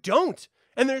success. You don't.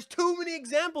 And there's too many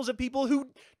examples of people who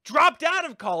dropped out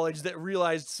of college that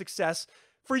realized success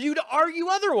for you to argue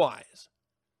otherwise.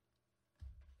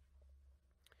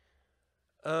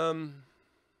 I'll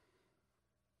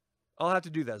have to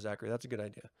do that, Zachary. That's a good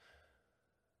idea.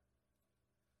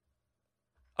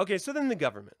 Okay, so then the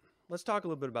government. Let's talk a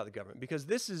little bit about the government, because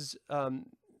this is,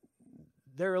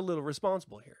 they're a little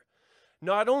responsible here.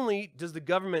 Not only does the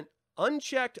government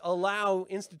unchecked allow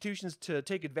institutions to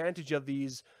take advantage of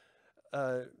these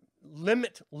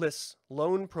limitless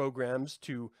loan programs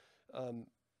to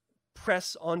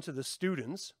press onto the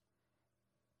students,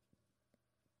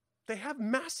 they have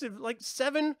massive, like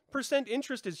 7%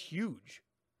 interest is huge.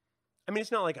 I mean,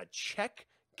 it's not like a check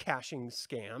cashing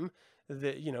scam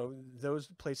that, those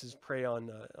places prey on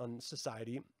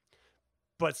society,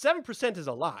 but 7% is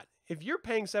a lot. If you're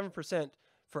paying 7%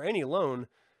 for any loan,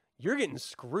 you're getting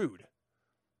screwed.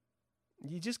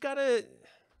 You just gotta,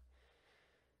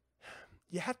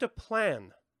 you have to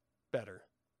plan better.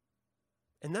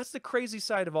 And that's the crazy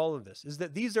side of all of this, is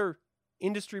that these are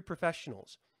industry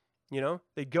professionals.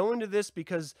 They go into this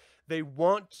because they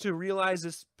want to realize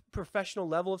this professional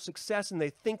level of success, and they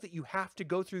think that you have to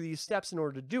go through these steps in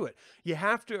order to do it. You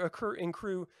have to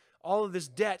accrue all of this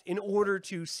debt in order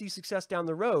to see success down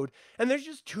the road. And there's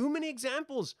just too many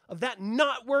examples of that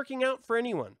not working out for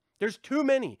anyone. There's too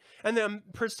many. And the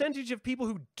percentage of people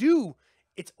who do,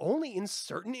 it's only in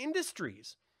certain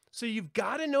industries. So you've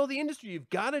got to know the industry. You've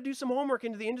got to do some homework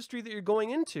into the industry that you're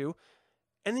going into.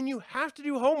 And then you have to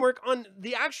do homework on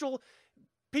the actual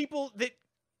people that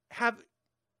have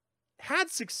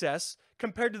had success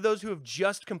compared to those who have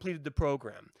just completed the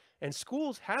program. And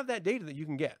schools have that data that you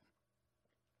can get.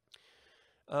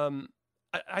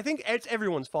 I think it's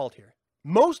everyone's fault here.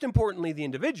 Most importantly, the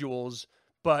individuals,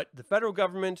 but the federal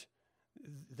government,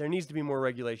 there needs to be more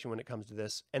regulation when it comes to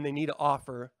this. And they need to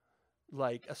offer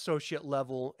like associate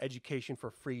level education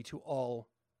for free to all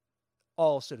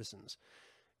citizens.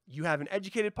 You have an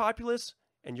educated populace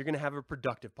and you're going to have a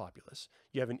productive populace.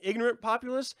 You have an ignorant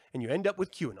populace and you end up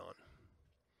with QAnon.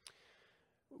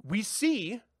 We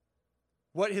see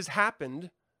what has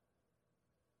happened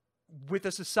with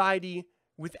a society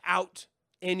without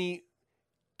any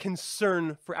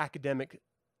concern for academic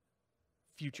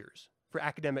futures, for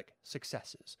academic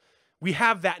successes. We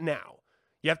have that now.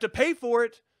 You have to pay for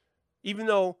it, even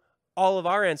though all of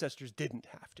our ancestors didn't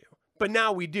have to. But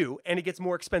now we do, and it gets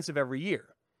more expensive every year.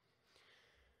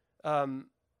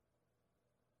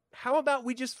 How about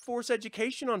we just force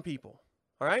education on people,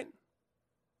 all right?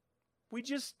 We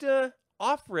just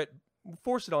offer it,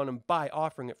 force it on them by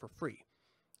offering it for free.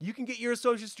 You can get your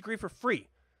associate's degree for free.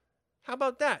 How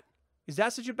about that? Is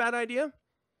that such a bad idea?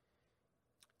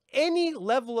 Any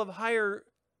level of higher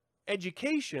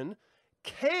education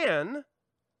can,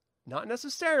 not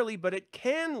necessarily, but it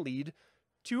can lead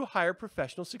to higher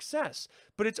professional success.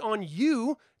 But it's on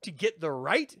you to get the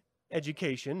right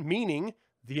education, meaning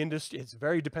the industry, it's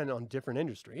very dependent on different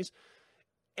industries.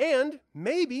 And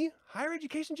maybe higher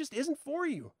education just isn't for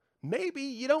you. Maybe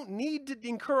you don't need to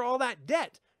incur all that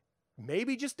debt.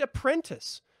 Maybe just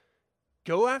apprentice.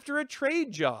 Go after a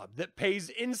trade job that pays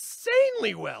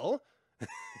insanely well,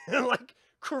 like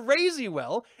crazy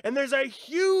well, and there's a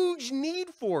huge need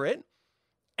for it,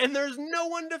 and there's no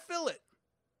one to fill it.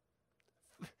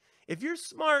 If you're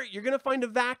smart, you're going to find a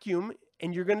vacuum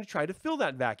and you're going to try to fill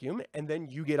that vacuum, and then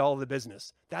you get all the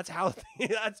business. That's how,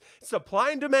 that's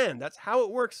supply and demand. That's how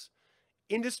it works,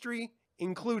 industry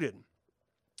included.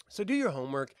 So do your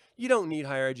homework. You don't need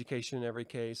higher education in every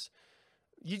case.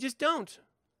 You just don't.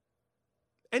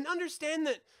 And understand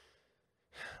that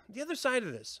the other side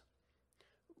of this,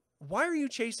 why are you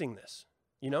chasing this?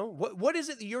 You know, what is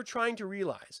it that you're trying to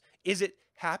realize? Is it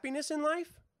happiness in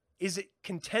life? Is it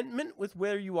contentment with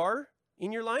where you are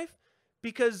in your life?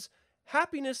 Because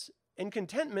happiness and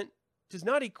contentment does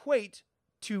not equate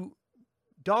to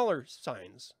dollar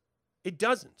signs. It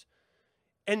doesn't.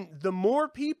 And the more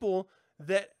people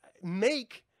that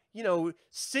make,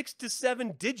 6 to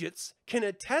 7 digits can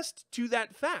attest to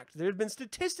that fact. There have been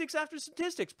statistics after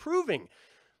statistics proving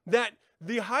that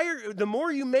the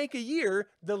more you make a year,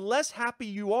 the less happy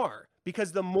you are,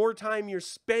 because the more time you're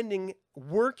spending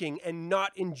working and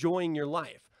not enjoying your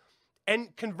life.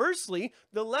 And conversely,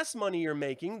 the less money you're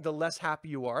making, the less happy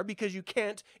you are, because you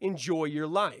can't enjoy your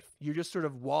life. You're just sort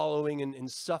of wallowing in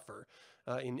suffer,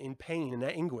 in pain and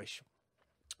anguish,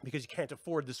 because you can't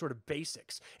afford the sort of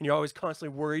basics. And you're always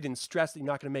constantly worried and stressed that you're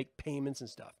not going to make payments and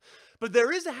stuff. But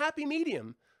there is a happy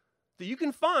medium that you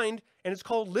can find, and it's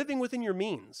called living within your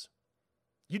means.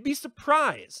 You'd be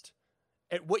surprised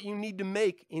at what you need to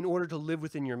make in order to live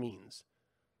within your means.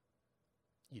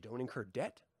 You don't incur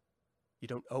debt. You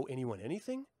don't owe anyone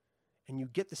anything. And you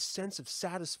get the sense of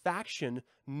satisfaction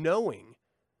knowing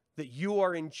that you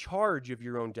are in charge of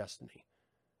your own destiny.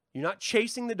 You're not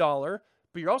chasing the dollar,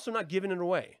 but you're also not giving it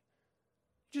away.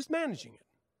 You're just managing it.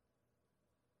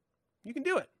 You can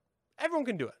do it. Everyone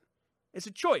can do it. It's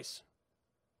a choice.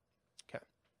 Okay.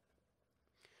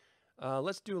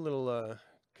 Let's do a little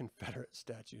Confederate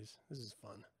statues. This is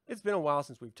fun. It's been a while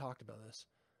since we've talked about this,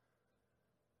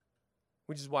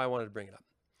 which is why I wanted to bring it up.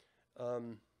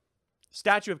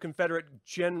 Statue of Confederate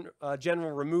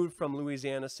general removed from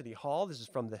Louisiana City Hall. This is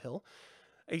from The Hill.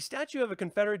 A statue of a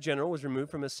Confederate general was removed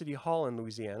from a city hall in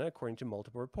Louisiana, according to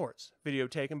multiple reports. Video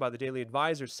taken by the Daily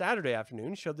Advisor Saturday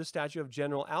afternoon showed the statue of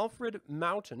General Alfred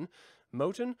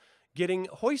Moten getting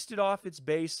hoisted off its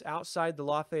base outside the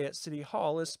Lafayette City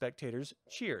Hall as spectators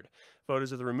cheered.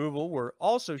 Photos of the removal were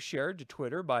also shared to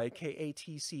Twitter by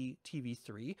KATC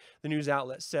TV3. The news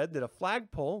outlet said that a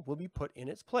flagpole will be put in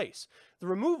its place. The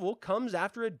removal comes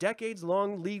after a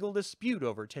decades-long legal dispute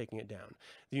over taking it down.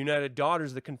 The United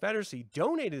Daughters of the Confederacy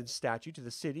donated the statue to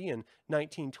the city in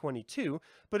 1922,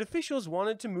 but officials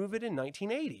wanted to move it in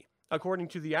 1980. According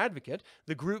to The Advocate,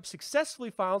 the group successfully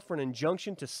filed for an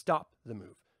injunction to stop the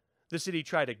move. The city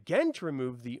tried again to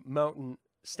remove the Mountain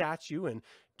statue in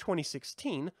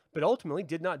 2016, but ultimately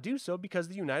did not do so because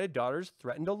the United Daughters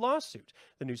threatened a lawsuit,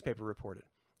 the newspaper reported.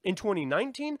 In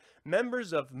 2019,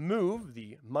 members of MOVE,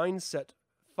 the Mindset,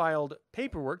 filed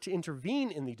paperwork to intervene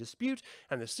in the dispute,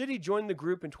 and the city joined the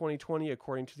group in 2020,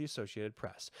 according to the Associated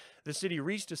Press. The city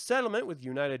reached a settlement with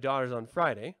United Daughters on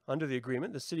Friday. Under the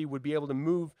agreement, the city would be able to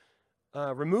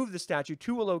remove the statue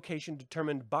to a location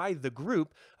determined by the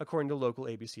group, according to local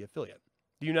ABC affiliate.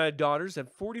 The United Daughters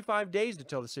have 45 days to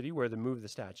tell the city where to move the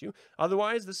statue.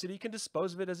 Otherwise, the city can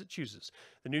dispose of it as it chooses,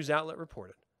 the news outlet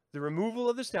reported. The removal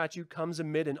of the statue comes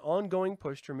amid an ongoing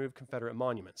push to remove Confederate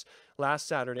monuments. Last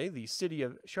Saturday, the city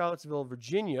of Charlottesville,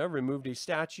 Virginia, removed a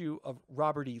statue of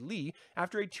Robert E. Lee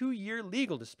after a 2-year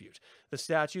legal dispute. The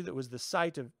statue that was the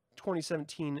site of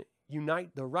 2017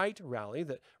 Unite the Right rally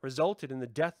that resulted in the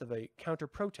death of a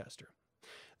counter-protester.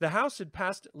 The House had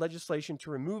passed legislation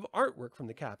to remove artwork from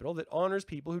the Capitol that honors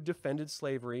people who defended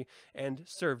slavery and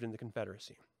served in the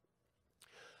Confederacy.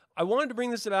 I wanted to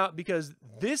bring this about because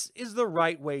this is the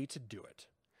right way to do it.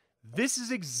 This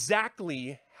is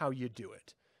exactly how you do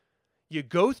it. You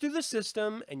go through the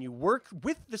system and you work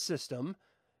with the system.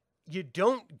 You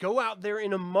don't go out there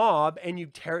in a mob and you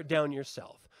tear it down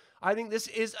yourself. I think this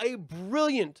is a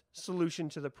brilliant solution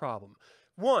to the problem.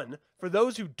 One, for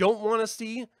those who don't want to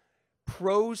see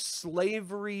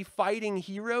pro-slavery fighting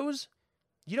heroes,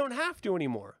 you don't have to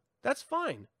anymore. That's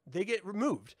fine. They get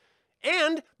removed.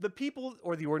 And the people,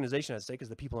 or the organization, I'd say, because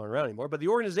the people aren't around anymore, but the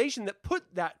organization that put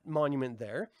that monument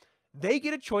there, they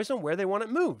get a choice on where they want it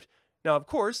moved. Now, of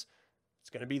course, it's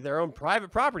going to be their own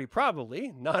private property,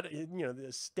 probably, not, the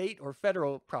state or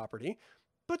federal property.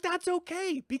 But that's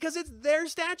okay, because it's their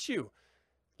statue.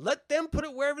 Let them put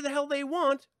it wherever the hell they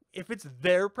want if it's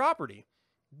their property.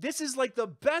 This is like the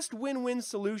best win-win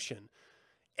solution.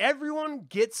 Everyone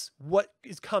gets what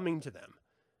is coming to them.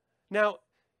 Now,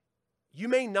 you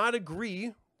may not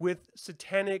agree with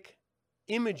satanic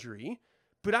imagery,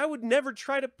 but I would never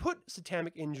try to put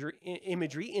satanic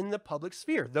imagery in the public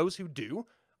sphere. Those who do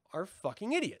are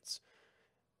fucking idiots.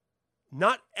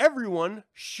 not everyone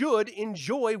should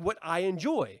enjoy what I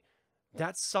enjoy.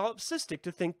 That's solipsistic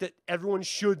to think that everyone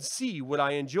should see what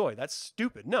I enjoy. That's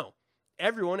stupid. No.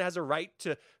 Everyone has a right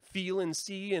to feel and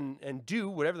see and do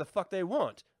whatever the fuck they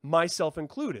want, myself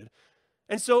included.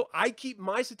 And so I keep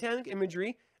my satanic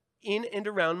imagery in and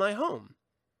around my home.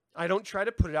 I don't try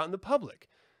to put it out in the public.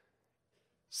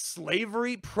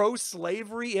 Slavery,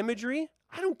 pro-slavery imagery,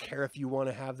 I don't care if you want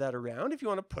to have that around. If you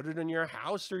want to put it in your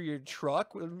house or your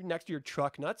truck, next to your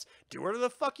truck nuts, do whatever the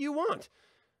fuck you want.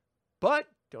 But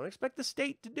don't expect the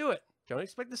state to do it. Don't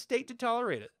expect the state to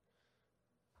tolerate it.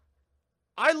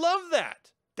 I love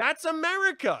that. That's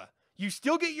America. You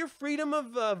still get your freedom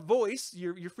of voice,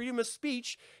 your freedom of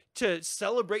speech to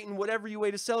celebrate in whatever you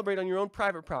way to celebrate on your own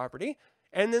private property.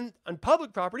 And then on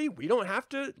public property, we don't have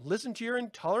to listen to your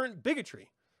intolerant bigotry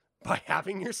by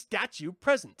having your statue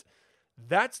present.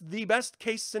 That's the best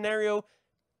case scenario,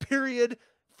 period,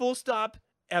 full stop,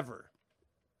 ever.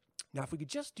 Now, if we could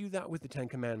just do that with the Ten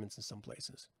Commandments in some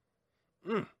places.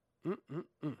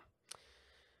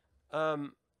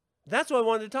 That's why I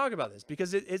wanted to talk about this,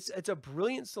 because it's a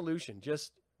brilliant solution.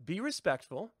 Just be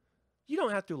respectful. You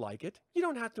don't have to like it. You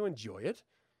don't have to enjoy it.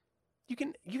 You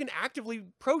can actively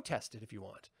protest it if you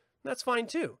want. That's fine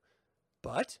too.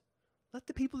 But let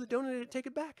the people that donated it take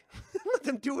it back. Let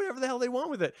them do whatever the hell they want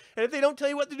with it. And if they don't tell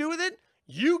you what to do with it,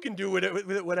 you can do with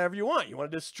it whatever you want. You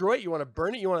want to destroy it, you want to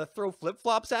burn it, you want to throw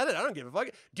flip-flops at it, I don't give a fuck.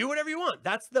 Do whatever you want.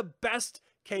 That's the best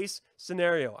case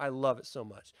scenario. I love it so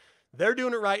much. They're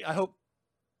doing it right. I hope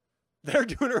they're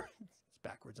doing it right. It's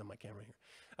backwards on my camera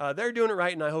here. They're doing it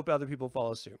right, and I hope other people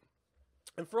follow suit.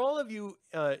 And for all of you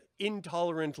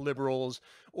intolerant liberals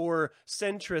or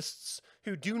centrists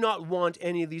who do not want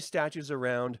any of these statues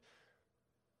around,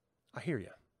 I hear you.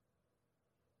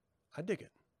 I dig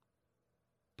it.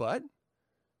 But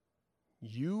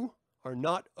you are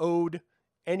not owed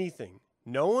anything.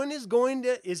 No one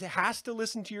has to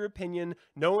listen to your opinion.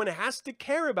 No one has to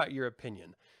care about your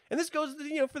opinion. And this goes,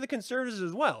 for the conservatives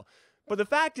as well. But the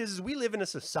fact is we live in a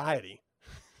society.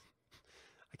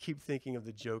 I keep thinking of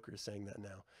the Joker saying that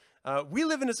now. We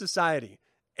live in a society,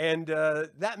 and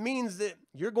that means that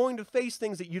you're going to face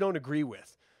things that you don't agree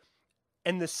with.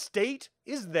 And the state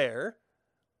is there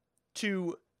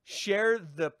to share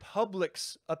the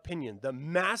public's opinion. The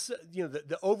mass,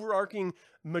 the overarching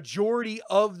majority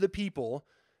of the people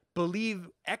believe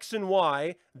X and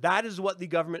Y. That is what the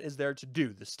government is there to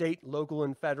do. The state, local,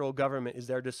 and federal government is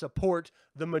there to support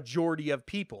the majority of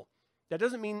people. That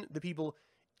doesn't mean the people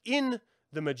in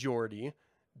the majority,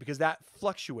 because that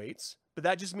fluctuates, but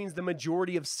that just means the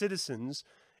majority of citizens.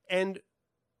 And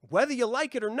whether you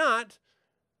like it or not,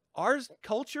 our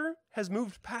culture has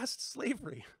moved past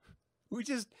slavery.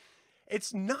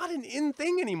 It's not an in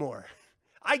thing anymore.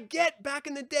 I get back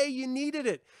in the day you needed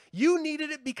it. You needed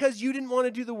it because you didn't want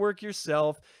to do the work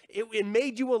yourself. It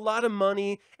made you a lot of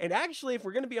money. And actually, if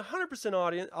we're going to be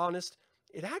 100% honest,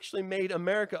 it actually made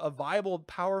America a viable,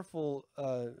 powerful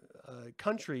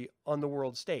country on the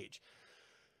world stage.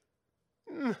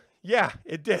 Yeah,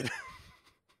 it did.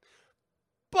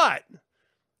 But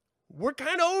we're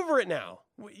kind of over it now.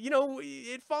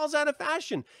 It falls out of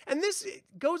fashion. And this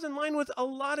goes in line with a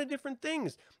lot of different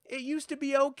things. It used to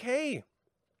be okay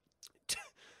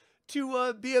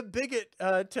to be a bigot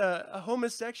to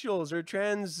homosexuals or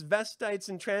transvestites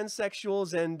and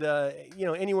transsexuals and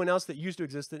anyone else that used to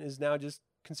exist that is now just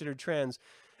considered trans.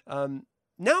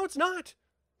 Now it's not.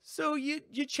 So you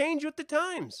change with the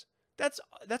times. That's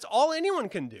all anyone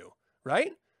can do,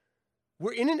 right?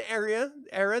 We're in an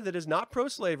era that is not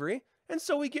pro-slavery, and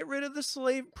so we get rid of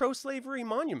the pro-slavery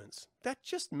monuments. That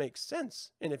just makes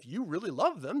sense. And if you really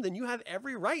love them, then you have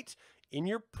every right in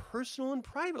your personal and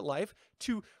private life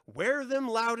to wear them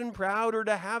loud and proud or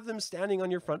to have them standing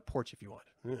on your front porch if you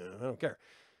want. I don't care.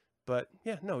 But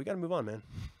yeah, no, we got to move on, man.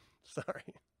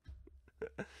 Sorry.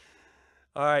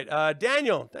 All right.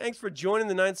 Daniel, thanks for joining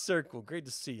the Ninth Circle. Great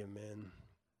to see you,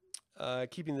 man.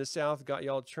 Keeping the South got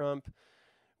y'all Trump.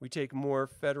 We take more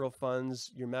federal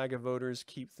funds. Your MAGA voters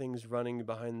keep things running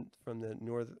behind from the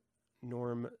North.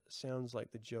 Norm sounds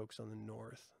like the jokes on the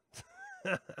North.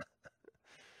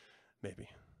 Maybe.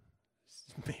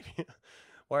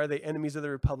 Why are they enemies of the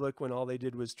Republic when all they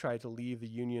did was try to leave the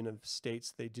union of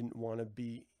states they didn't want to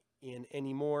be in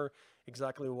anymore?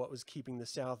 Exactly what was keeping the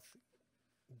South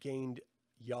gained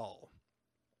y'all.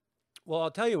 Well,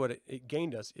 I'll tell you what it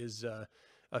gained us is a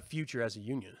future as a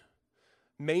union.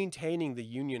 Maintaining the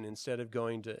union instead of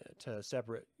going to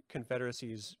separate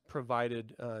confederacies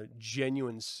provided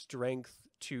genuine strength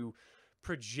to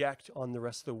project on the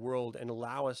rest of the world and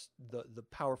allow us the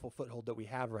powerful foothold that we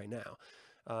have right now.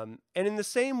 And in the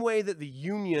same way that the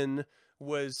union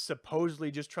was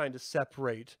supposedly just trying to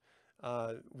separate,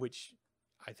 which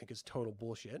I think is total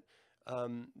bullshit.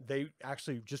 They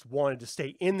actually just wanted to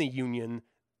stay in the Union.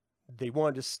 They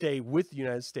wanted to stay with the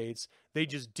United States. They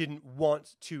just didn't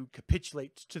want to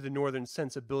capitulate to the Northern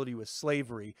sensibility with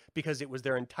slavery because it was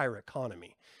their entire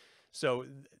economy. So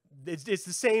it's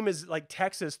the same as like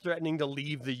Texas threatening to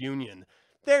leave the Union.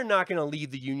 They're not going to leave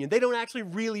the Union. They don't actually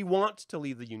really want to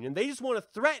leave the Union. They just want to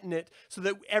threaten it so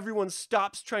that everyone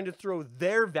stops trying to throw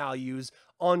their values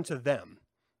onto them.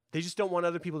 They just don't want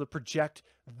other people to project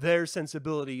their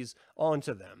sensibilities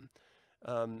onto them.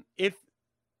 If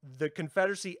the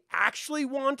Confederacy actually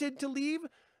wanted to leave,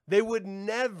 they would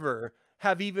never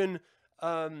have even,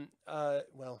 well, I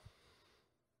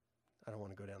don't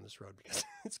want to go down this road because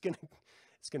it's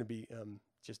gonna be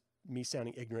just me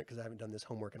sounding ignorant because I haven't done this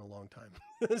homework in a long time.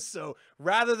 So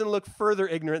rather than look further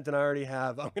ignorant than I already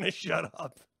have, I'm going to shut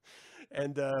up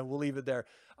and we'll leave it there.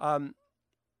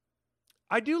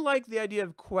 I do like the idea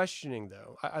of questioning,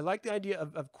 though. I like the idea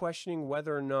of questioning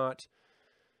whether or not,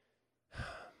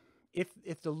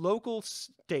 if the local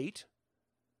state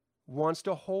wants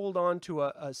to hold on to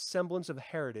a semblance of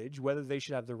heritage, whether they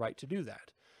should have the right to do that.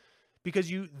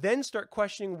 Because you then start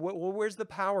questioning, well, where's the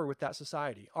power with that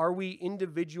society? Are we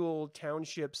individual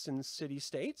townships and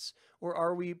city-states, or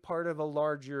are we part of a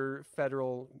larger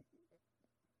federal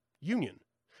union?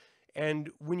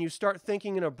 And when you start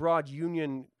thinking in a broad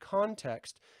union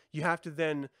context, you have to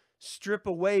then strip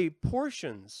away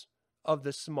portions of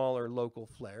the smaller local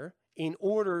flair in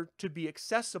order to be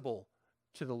accessible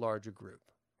to the larger group,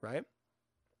 right?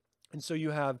 And so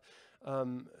you have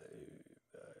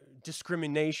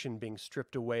discrimination being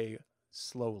stripped away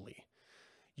slowly.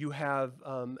 You have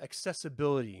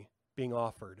accessibility being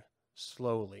offered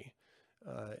slowly.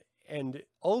 And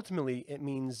ultimately, it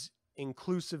means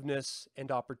inclusiveness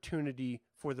and opportunity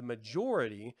for the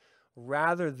majority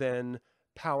rather than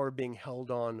power being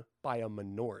held on by a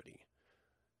minority.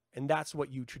 And that's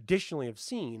what you traditionally have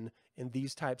seen in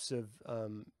these types of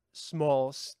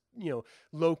small,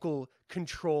 local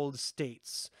controlled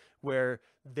states where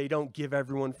they don't give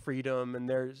everyone freedom and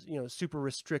they're, super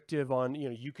restrictive on,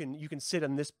 you can sit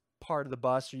on this part of the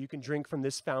bus, or you can drink from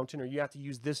this fountain, or you have to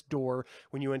use this door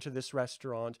when you enter this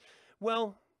restaurant.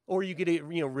 Well, or you get a,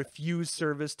 refuse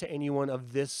service to anyone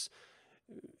of this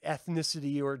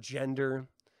ethnicity or gender.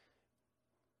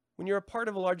 When you're a part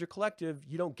of a larger collective,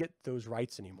 you don't get those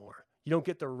rights anymore. You don't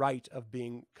get the right of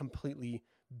being completely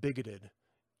bigoted.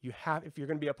 If you're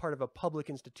going to be a part of a public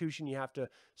institution, you have to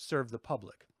serve the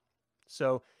public.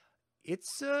 So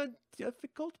it's a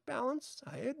difficult balance,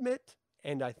 I admit.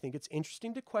 And I think it's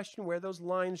interesting to question where those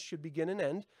lines should begin and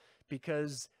end,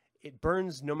 because it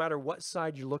burns no matter what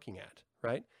side you're looking at,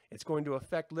 right? It's going to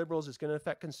affect liberals. It's going to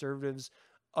affect conservatives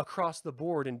across the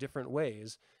board in different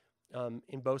ways,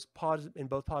 in both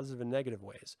positive and negative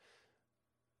ways.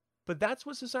 But that's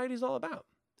what society is all about.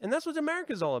 And that's what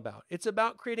America is all about. It's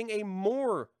about creating a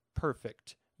more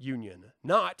perfect union.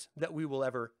 Not that we will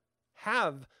ever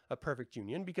have a perfect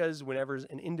union, because whenever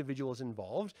an individual is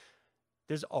involved,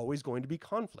 there's always going to be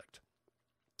conflict,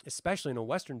 especially in a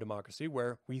Western democracy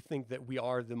where we think that we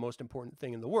are the most important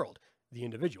thing in the world, the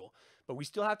individual. But we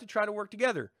still have to try to work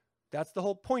together. That's the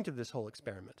whole point of this whole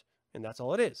experiment. And that's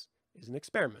all it is an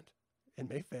experiment. It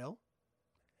may fail.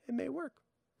 It may work.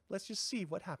 Let's just see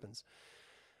what happens.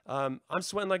 I'm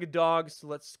sweating like a dog, so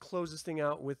let's close this thing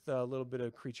out with a little bit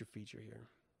of creature feature here.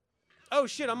 Oh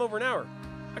shit, I'm over an hour.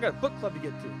 I got a book club to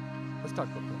get to. Let's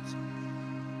talk book clubs.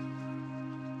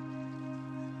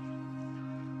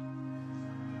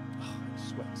 Oh, I'm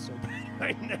sweating so bad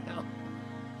right now.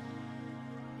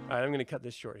 All right, I'm going to cut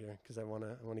this short here because I want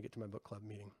to get to my book club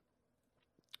meeting.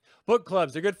 Book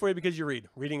clubs, they're good for you because you read.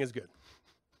 Reading is good.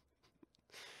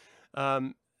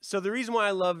 So the reason why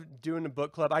I love doing a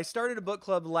book club, I started a book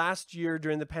club last year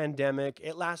during the pandemic.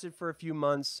 It lasted for a few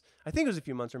months. I think it was a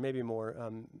few months or maybe more.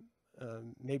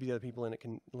 Maybe the other people in it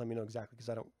can let me know exactly because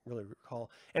I don't really recall.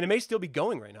 And it may still be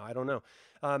going right now. I don't know.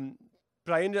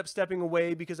 But I ended up stepping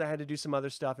away because I had to do some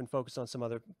other stuff and focus on some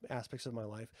other aspects of my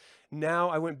life. Now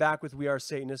I went back with We Are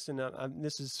Satanists, and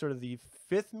this is sort of the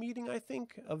 5th meeting, I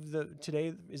think, of the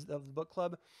book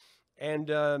club.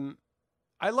 And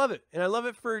I love it. And I love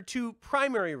it for 2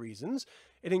 primary reasons.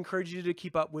 It encourages you to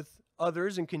keep up with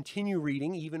others and continue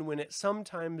reading, even when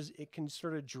sometimes it can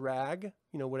sort of drag,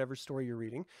 whatever story you're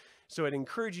reading. So it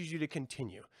encourages you to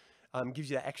continue, gives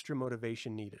you that extra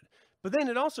motivation needed. But then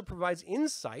it also provides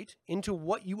insight into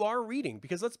what you are reading,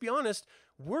 because let's be honest,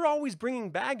 we're always bringing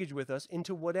baggage with us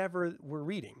into whatever we're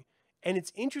reading. And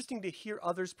it's interesting to hear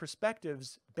others'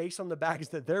 perspectives based on the baggage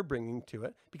that they're bringing to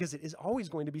it, because it is always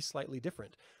going to be slightly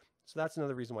different. So that's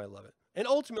another reason why I love it. And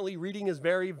ultimately, reading is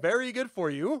very, very good for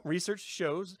you. Research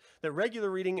shows that regular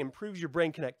reading improves your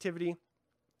brain connectivity,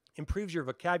 improves your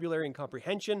vocabulary and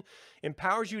comprehension,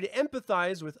 empowers you to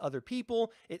empathize with other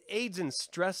people. It aids in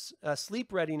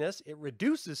sleep readiness. It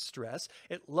reduces stress.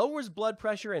 It lowers blood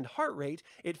pressure and heart rate.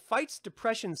 It fights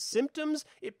depression symptoms.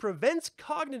 It prevents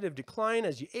cognitive decline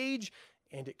as you age,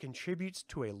 and it contributes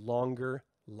to a longer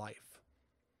life.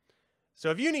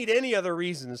 So if you need any other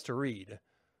reasons to read,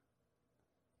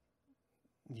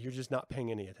 you're just not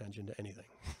paying any attention to anything.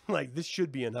 Like, this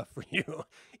should be enough for you.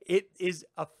 It is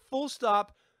a full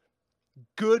stop,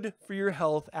 good for your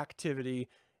health activity.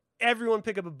 Everyone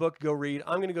pick up a book, go read.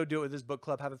 I'm going to go do it with this book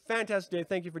club. Have a fantastic day.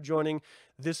 Thank you for joining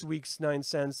this week's 9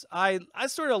 Cents. I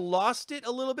sort of lost it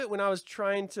a little bit when I was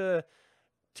trying to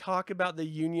talk about the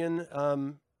union.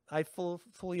 I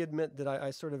fully admit that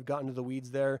I sort of got into the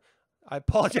weeds there. I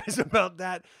apologize about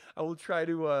that. I will try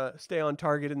to stay on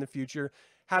target in the future.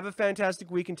 Have a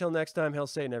fantastic week. Until next time, hail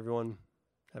Satan, everyone.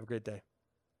 Have a great day.